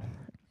 baseball.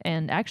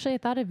 And actually, I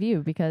thought of you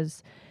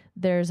because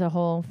there's a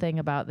whole thing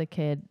about the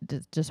kid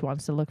just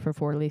wants to look for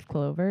 4-leaf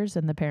clovers,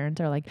 and the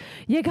parents are like,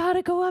 "You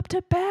gotta go up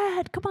to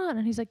bed, come on!"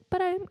 And he's like,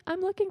 "But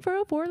I'm looking for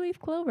a 4-leaf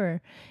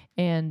clover."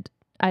 And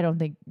I don't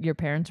think your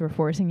parents were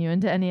forcing you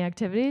into any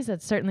activities.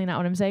 That's certainly not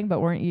what I'm saying. But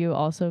weren't you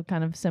also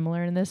kind of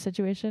similar in this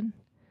situation?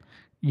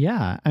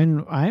 Yeah,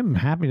 and I'm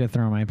happy to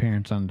throw my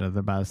parents under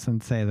the bus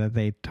and say that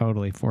they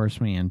totally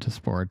forced me into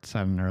sports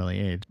at an early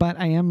age. But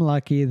I am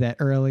lucky that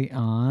early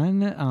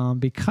on,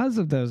 because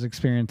of those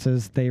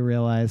experiences, they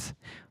realize,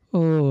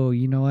 oh,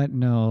 you know what?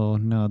 No,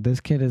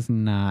 this kid is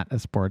not a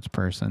sports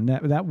person.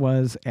 That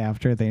was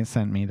after they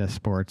sent me to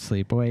sports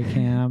sleepaway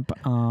camp.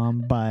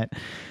 But,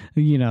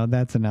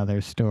 that's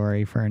another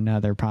story for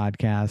another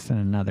podcast and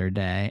another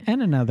day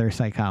and another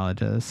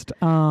psychologist.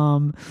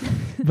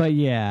 But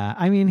yeah,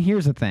 I mean,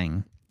 here's the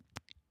thing.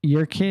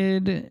 Your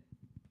kid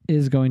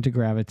is going to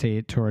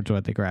gravitate towards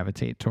what they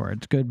gravitate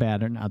towards, good,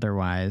 bad, and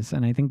otherwise.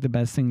 And I think the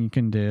best thing you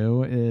can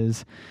do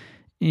is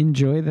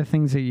enjoy the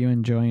things that you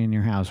enjoy in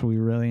your house. We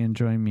really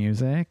enjoy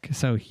music.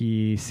 So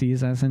he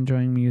sees us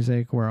enjoying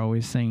music. We're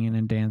always singing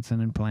and dancing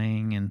and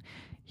playing. And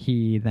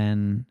he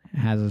then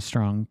has a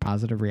strong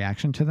positive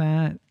reaction to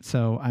that.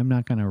 So I'm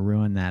not going to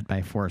ruin that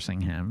by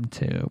forcing him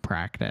to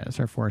practice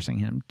or forcing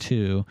him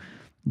to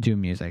do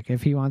music.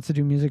 If he wants to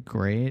do music,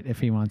 great.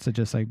 If he wants to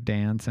just like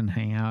dance and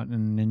hang out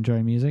and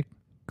enjoy music,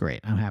 great.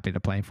 I'm happy to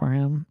play for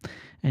him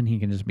and he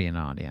can just be an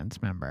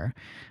audience member.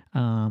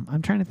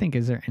 I'm trying to think,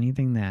 is there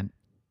anything that,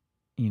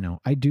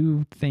 I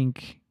do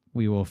think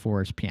we will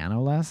force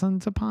piano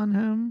lessons upon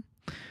him.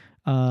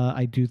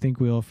 I do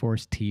think we will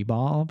force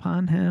t-ball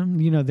upon him.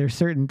 There's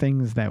certain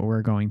things that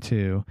we're going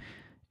to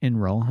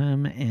enroll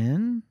him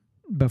in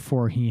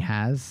before he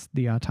has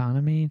the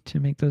autonomy to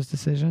make those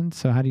decisions.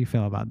 So how do you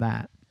feel about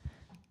that?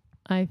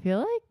 I feel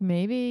like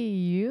maybe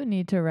you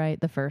need to write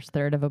the first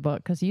third of a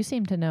book because you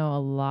seem to know a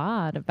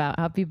lot about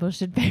how people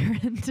should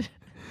parent.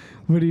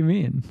 What do you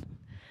mean?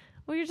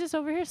 Well, you're just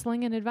over here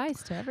slinging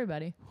advice to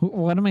everybody.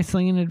 What am I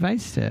slinging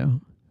advice to?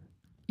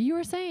 You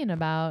were saying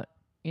about,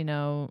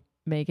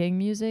 making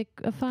music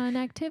a fun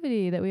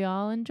activity that we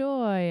all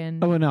enjoy.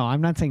 And Oh, no,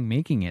 I'm not saying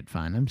making it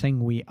fun. I'm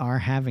saying we are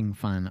having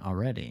fun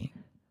already.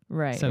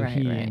 Right, so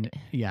right.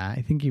 Yeah,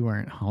 I think you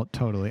weren't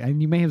totally.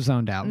 And you may have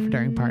zoned out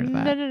during part of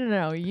that.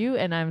 No. You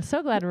and I'm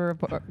so glad we're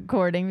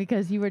recording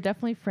because you were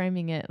definitely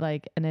framing it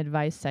like an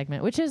advice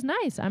segment, which is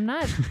nice. I'm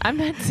not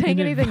saying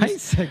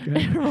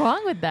anything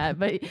wrong with that,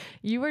 but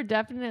you were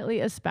definitely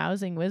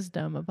espousing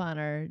wisdom upon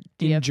our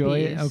DFPs. Enjoy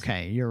it.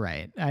 Okay, you're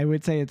right. I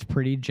would say it's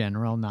pretty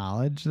general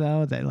knowledge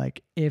though that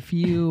like if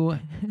you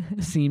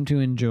seem to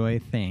enjoy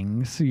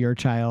things, your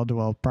child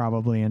will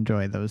probably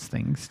enjoy those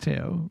things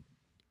too.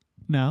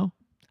 No?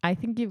 I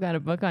think you've got a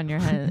book on your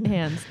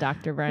hands,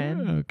 Dr.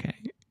 Brian. Okay.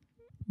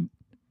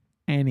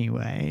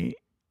 Anyway.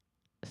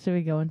 Should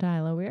we go into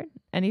Hello Weird?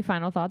 Any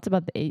final thoughts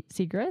about the 8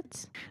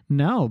 secrets?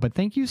 No, but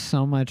thank you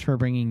so much for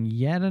bringing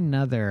yet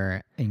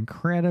another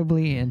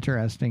incredibly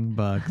interesting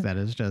book that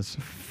is just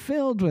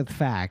filled with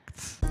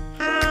facts.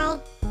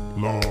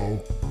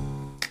 Hello.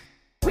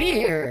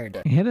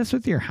 Weird. Hit us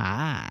with your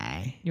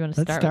high. You want to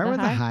Let's start with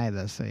a high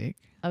this week.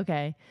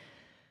 Okay.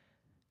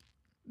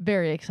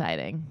 Very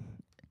exciting.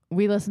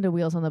 We listen to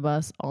Wheels on the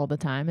Bus all the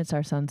time. It's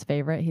our son's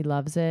favorite. He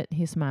loves it.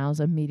 He smiles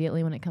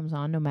immediately when it comes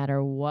on, no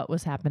matter what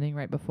was happening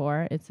right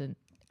before. It's an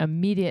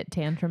immediate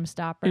tantrum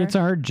stopper. It's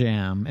our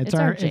jam. It's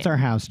our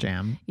house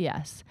jam.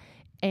 Yes.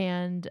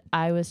 And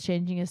I was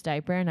changing his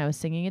diaper and I was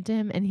singing it to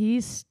him and he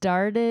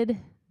started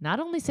not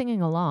only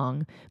singing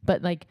along,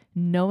 but like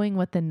knowing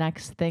what the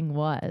next thing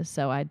was.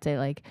 So I'd say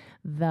like,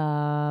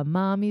 the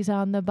mommy's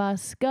on the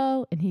bus,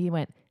 go. And he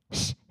went,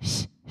 shh,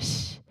 shh,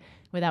 shh,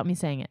 without me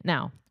saying it.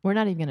 Now, we're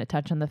not even going to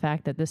touch on the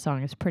fact that this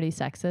song is pretty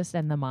sexist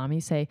and the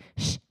mommies say,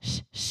 shh,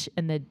 shh, shh,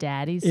 and the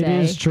daddies say,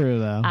 It is true,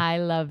 though. I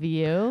love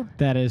you.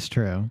 That is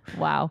true.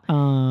 Wow.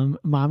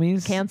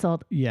 Mommies.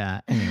 Canceled.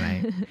 Yeah.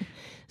 Anyway.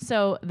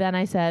 So then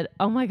I said,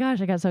 oh my gosh,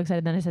 I got so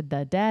excited. Then I said,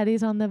 the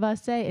daddies on the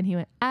bus say, and he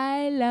went,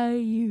 I love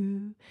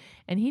you.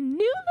 And he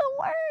knew the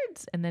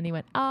words. And then he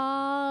went,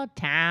 oh,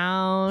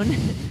 town.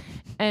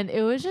 And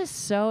it was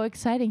just so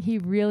exciting. He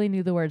really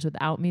knew the words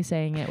without me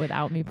saying it,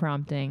 without me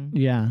prompting.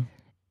 Yeah.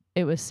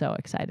 It was so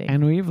exciting.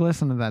 And we've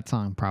listened to that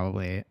song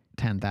probably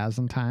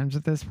 10,000 times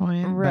at this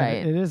point.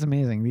 Right. But it is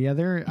amazing. The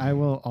other, I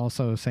will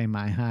also say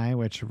My High,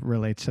 which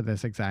relates to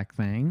this exact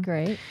thing.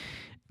 Great.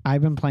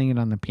 I've been playing it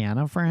on the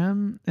piano for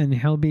him, and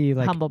he'll be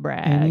like Humble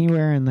brag.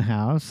 anywhere in the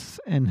house,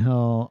 and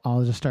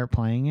I'll just start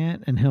playing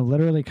it, and he'll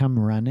literally come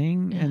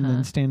running and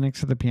then stand next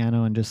to the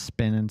piano and just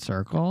spin in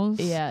circles.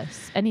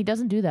 Yes. And he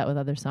doesn't do that with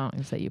other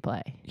songs that you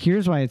play.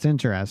 Here's why it's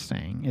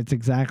interesting. It's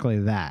exactly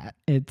that.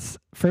 It's,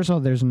 first of all,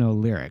 there's no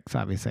lyrics,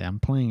 obviously. I'm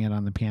playing it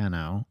on the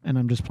piano, and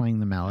I'm just playing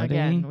the melody.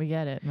 Again, we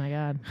get it. My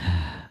God.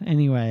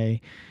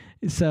 Anyway,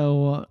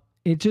 so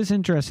it's just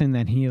interesting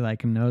that he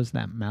like knows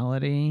that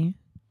melody.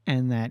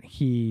 And that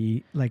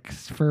he, like,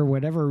 for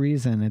whatever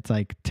reason, it's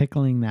like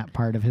tickling that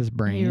part of his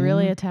brain. He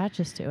really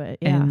attaches to it.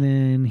 Yeah. And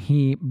then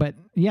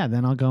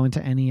then I'll go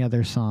into any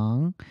other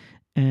song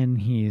and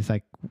he's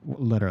like,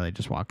 literally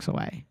just walks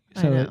away.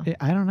 So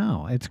I don't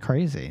know. It's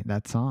crazy,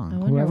 that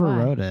song. Whoever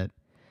wrote it,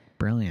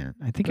 brilliant.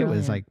 I think it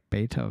was like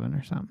Beethoven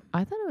or something.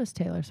 I thought it was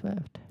Taylor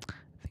Swift.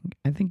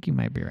 I think you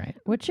might be right.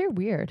 What's your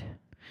weird?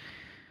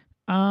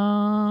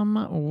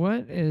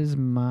 What is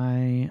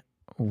my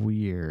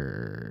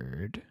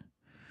weird?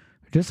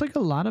 Just like a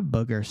lot of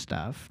booger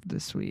stuff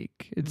this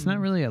week. It's not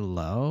really a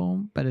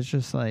low, but it's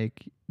just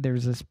like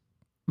there's this.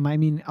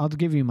 I'll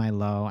give you my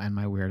low and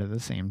my weird at the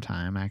same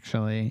time,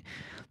 actually.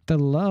 The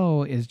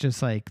low is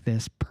just like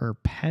this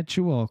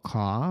perpetual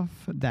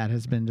cough that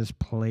has been just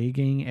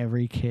plaguing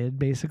every kid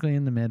basically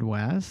in the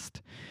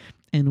Midwest.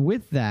 And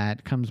with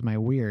that comes my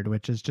weird,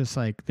 which is just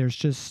like there's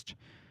just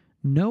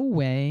no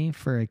way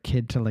for a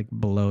kid to like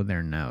blow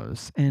their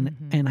nose. And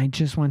I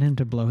just want him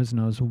to blow his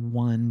nose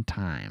one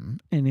time.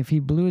 And if he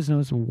blew his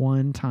nose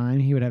one time,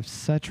 he would have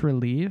such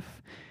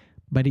relief,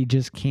 but he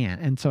just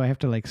can't. And so I have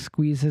to like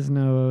squeeze his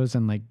nose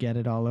and like get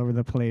it all over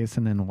the place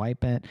and then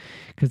wipe it,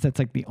 because that's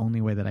like the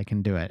only way that I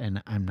can do it.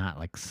 And I'm not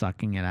like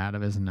sucking it out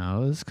of his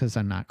nose because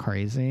I'm not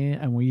crazy.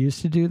 And we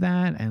used to do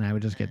that and I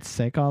would just get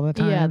sick all the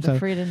time. Yeah, the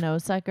Frida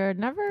nose sucker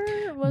never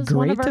was great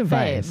one of our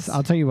device. faves.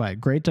 I'll tell you what,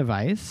 great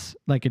device.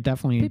 Like it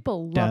definitely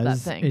People love that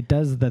thing. It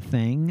does the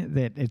thing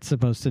that it's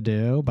supposed to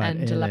do, but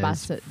Angela it is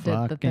Bassett did the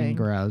fucking thing.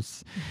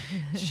 gross.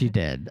 She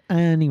did.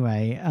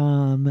 Anyway,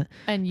 And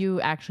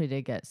you actually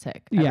did get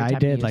sick. yeah, every I time you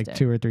did like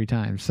used it. 2 or 3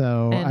 times.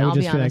 So And I would I'll just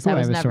be be honest, like, oh, I I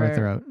was have a sore never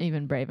throat.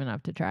 even brave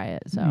enough to try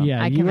it. So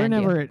Yeah, I you were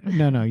commend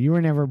never. No, you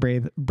were never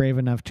brave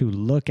enough to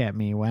look at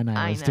me when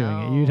I was doing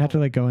it. You'd have to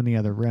like go in the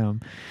other room.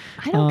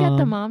 I don't get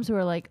the moms who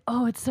are like,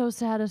 "Oh, it's so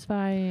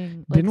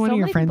satisfying." Like, Didn't one so of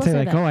your many friends people say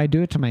like, that. "Oh, I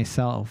do it to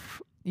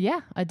myself"?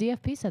 Yeah, a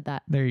DFP said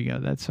that. There you go.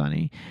 That's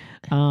funny.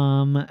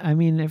 I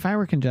mean, if I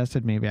were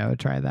congested, maybe I would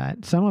try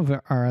that. Some of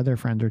our other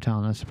friends are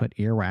telling us to put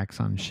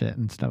earwax on shit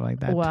and stuff like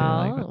that. Well,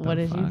 too. Like, what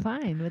the did you fuck?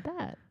 find with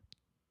that?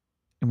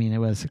 I mean, it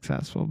was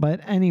successful. But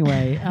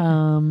anyway,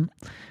 all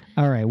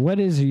right. What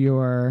is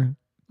your...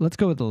 Let's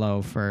go with the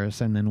low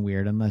first and then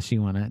weird, unless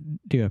you want to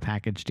do a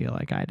package deal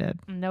like I did.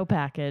 No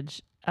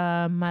package.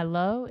 My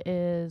low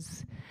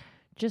is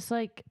just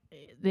like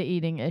the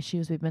eating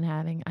issues we've been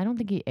having. I don't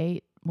think he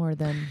ate more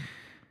than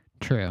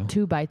True.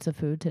 2 bites of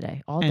food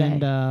today, all day.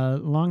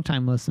 And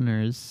longtime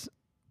listeners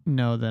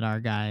know that our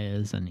guy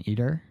is an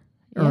eater.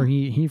 Yeah. Or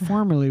he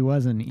formerly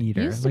was an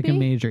eater, Used to like a be.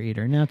 major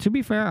eater. Now, to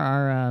be fair,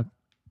 our...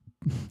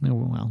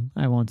 well,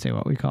 I won't say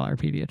what we call our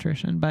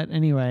pediatrician, but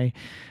anyway,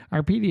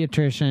 our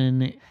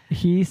pediatrician,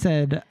 he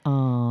said,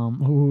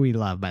 who we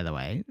love, by the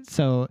way.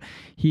 So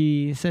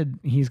he said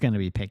he's going to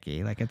be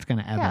picky. Like it's going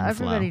to ebb and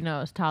flow. Everybody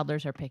knows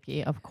toddlers are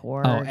picky, of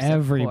course. Oh, of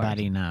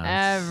everybody course. knows.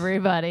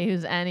 Everybody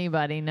who's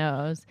anybody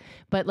knows.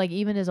 But like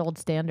even his old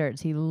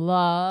standards, he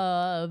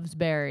loves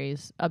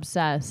berries,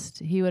 obsessed.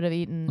 He would have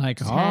eaten Like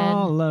 10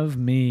 all of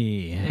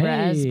me.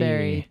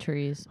 raspberry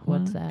trees.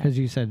 What's that? Because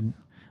you said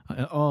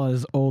all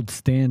his old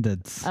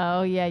standards.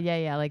 Oh,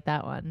 yeah, like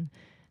that one.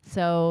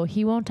 So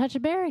he won't touch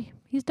a berry.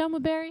 He's done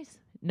with berries.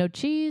 No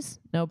cheese,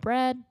 no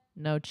bread,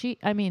 no cheese.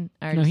 I mean,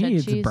 I already No, said he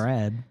eats cheese.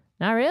 bread.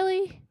 Not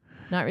really.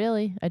 Not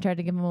really. I tried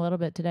to give him a little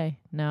bit today.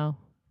 No.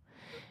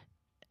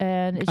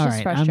 And it's All just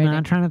right, frustrating. I'm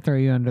not trying to throw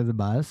you under the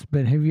bus,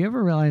 but have you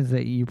ever realized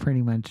that you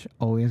pretty much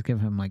always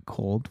give him like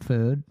cold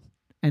food,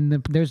 and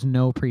there's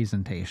no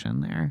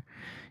presentation there?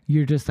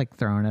 You're just like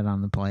throwing it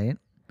on the plate.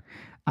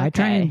 I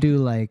try Okay. and do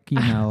like,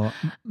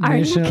 Are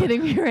you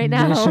kidding me right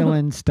now?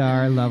 Michelin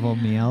star level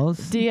meals.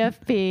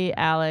 DFP,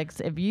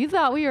 Alex, if you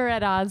thought we were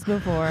at odds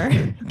before,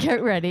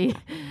 get ready.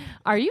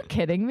 Are you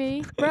kidding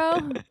me,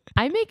 bro?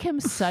 I make him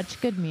such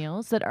good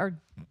meals that are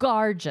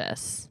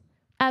gorgeous.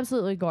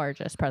 Absolutely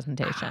gorgeous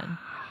presentation.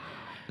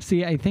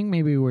 See, I think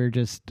maybe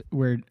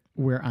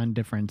we're on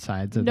different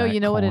sides of that. No, you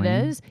know what it coin.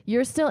 is?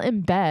 You're still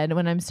in bed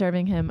when I'm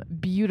serving him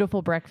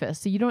beautiful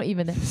breakfast, so you don't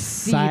even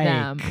see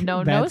them.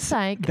 No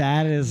psych.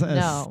 That is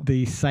No.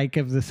 the psych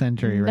of the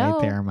century right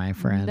there, my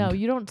friend. No,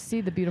 you don't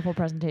see the beautiful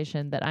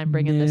presentation that I'm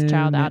bringing this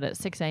child out at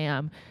 6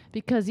 a.m.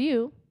 because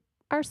you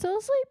are still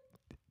asleep.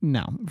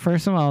 No.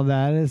 First of all,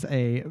 that is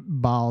a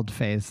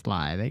bald-faced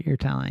lie that you're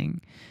telling.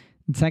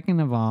 And second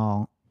of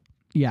all,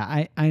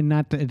 yeah,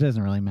 it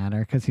doesn't really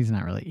matter because he's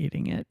not really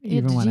eating it,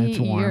 even when it's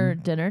warm. Did you eat your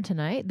dinner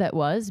tonight? That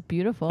was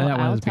beautiful. That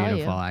I'll was tell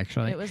beautiful, you.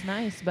 actually. It was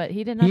nice, but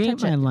he did not He ate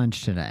touch my it.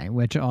 lunch today,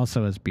 which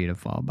also is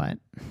beautiful, but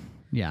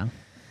yeah.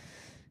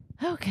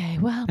 Okay,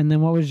 well. And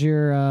then what was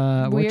your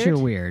what's your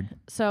weird?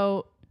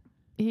 So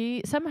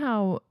he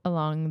somehow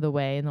along the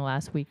way in the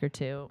last week or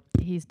two,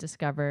 he's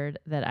discovered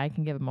that I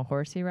can give him a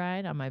horsey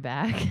ride on my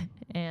back.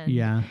 And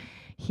Yeah.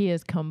 he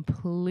is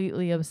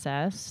completely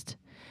obsessed.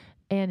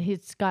 And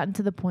he's gotten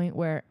to the point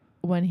where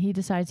when he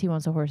decides he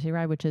wants a horsey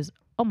ride, which is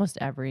almost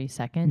every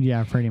second.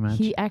 Yeah, pretty much.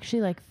 He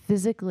actually like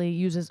physically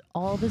uses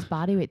all of his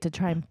body weight to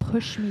try and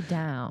push me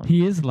down.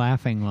 He is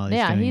laughing while he's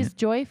doing he's it.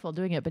 joyful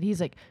doing it, but he's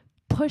like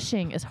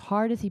pushing as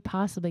hard as he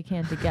possibly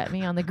can to get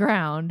me on the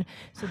ground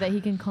so that he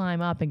can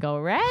climb up and go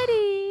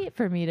ready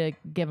for me to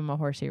give him a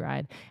horsey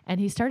ride. And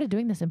he started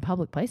doing this in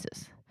public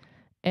places.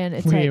 And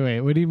it's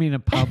Wait, what do you mean a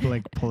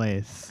public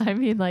place? I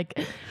mean like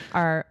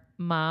our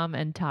mom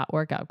and tot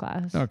workout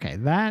class. Okay,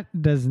 that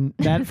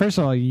first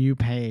of all, you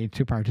pay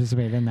to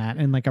participate in that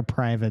in like a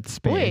private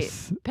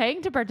space. Wait,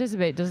 paying to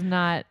participate does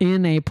not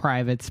In a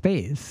private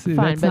space. fine,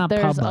 That's but not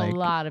there's public. a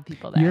lot of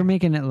people there. You're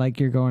making it like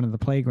you're going to the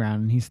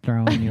playground and he's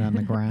throwing you on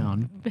the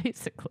ground.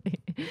 Basically.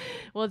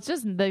 Well,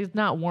 it's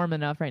not warm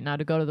enough right now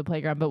to go to the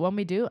playground, but when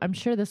we do, I'm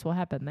sure this will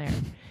happen there.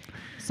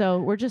 So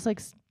we're just like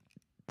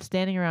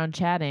standing around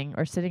chatting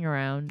or sitting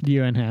around,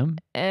 You and him.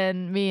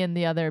 and me and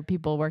the other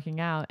people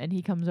working out, and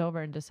he comes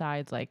over and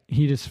decides like,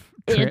 He just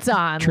it's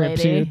on,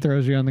 trips lady. you,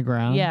 throws you on the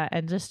ground. Yeah,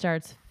 and just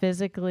starts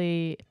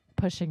physically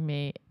pushing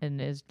me and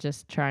is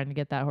just trying to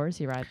get that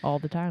horsey ride all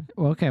the time.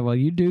 Okay, well,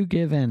 you do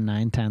give in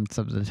 9/10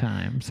 of the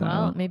time. So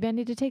Well, maybe I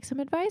need to take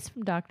some advice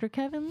from Dr.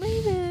 Kevin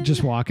Leman.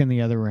 just walk in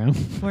the other room.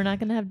 We're not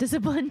going to have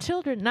disciplined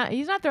children.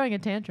 He's not throwing a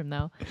tantrum,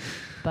 though.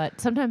 But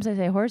sometimes I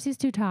say, Horsey's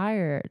too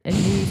tired. And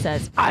he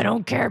says, I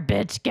don't care,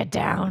 bitch. Get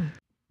down.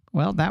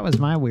 Well, that was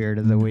my weird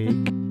of the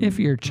week. If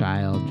your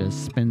child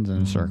just spins in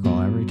a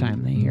circle every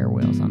time they hear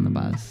Wheels on the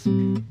Bus.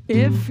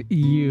 If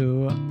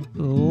you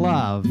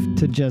love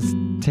to just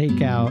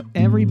take out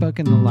every book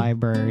in the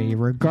library,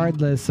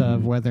 regardless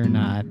of whether or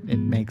not it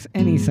makes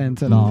any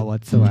sense at all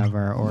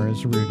whatsoever or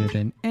is rooted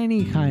in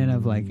any kind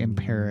of like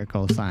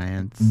empirical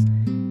science.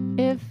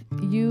 If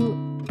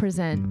you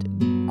present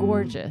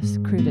gorgeous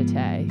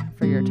crudité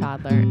for your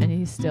toddler and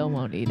he still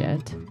won't eat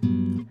it.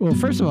 Well,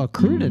 first of all,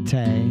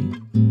 crudité.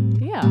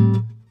 Yeah.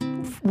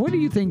 What do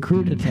you think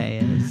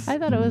crudité is? I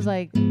thought it was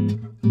like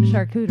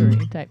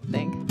charcuterie type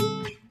thing.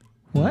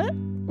 What?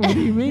 What do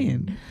you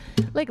mean?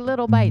 Like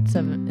little bites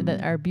of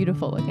that are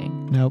beautiful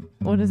looking. Nope.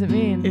 What does it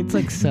mean? It's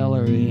like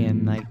celery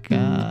and like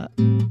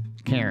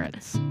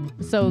carrots.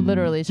 So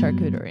literally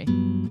charcuterie.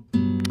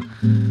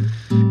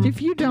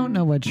 If you don't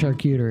know what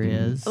charcuterie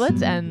is,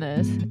 Let's end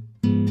this.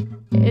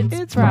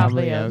 It's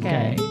probably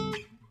okay.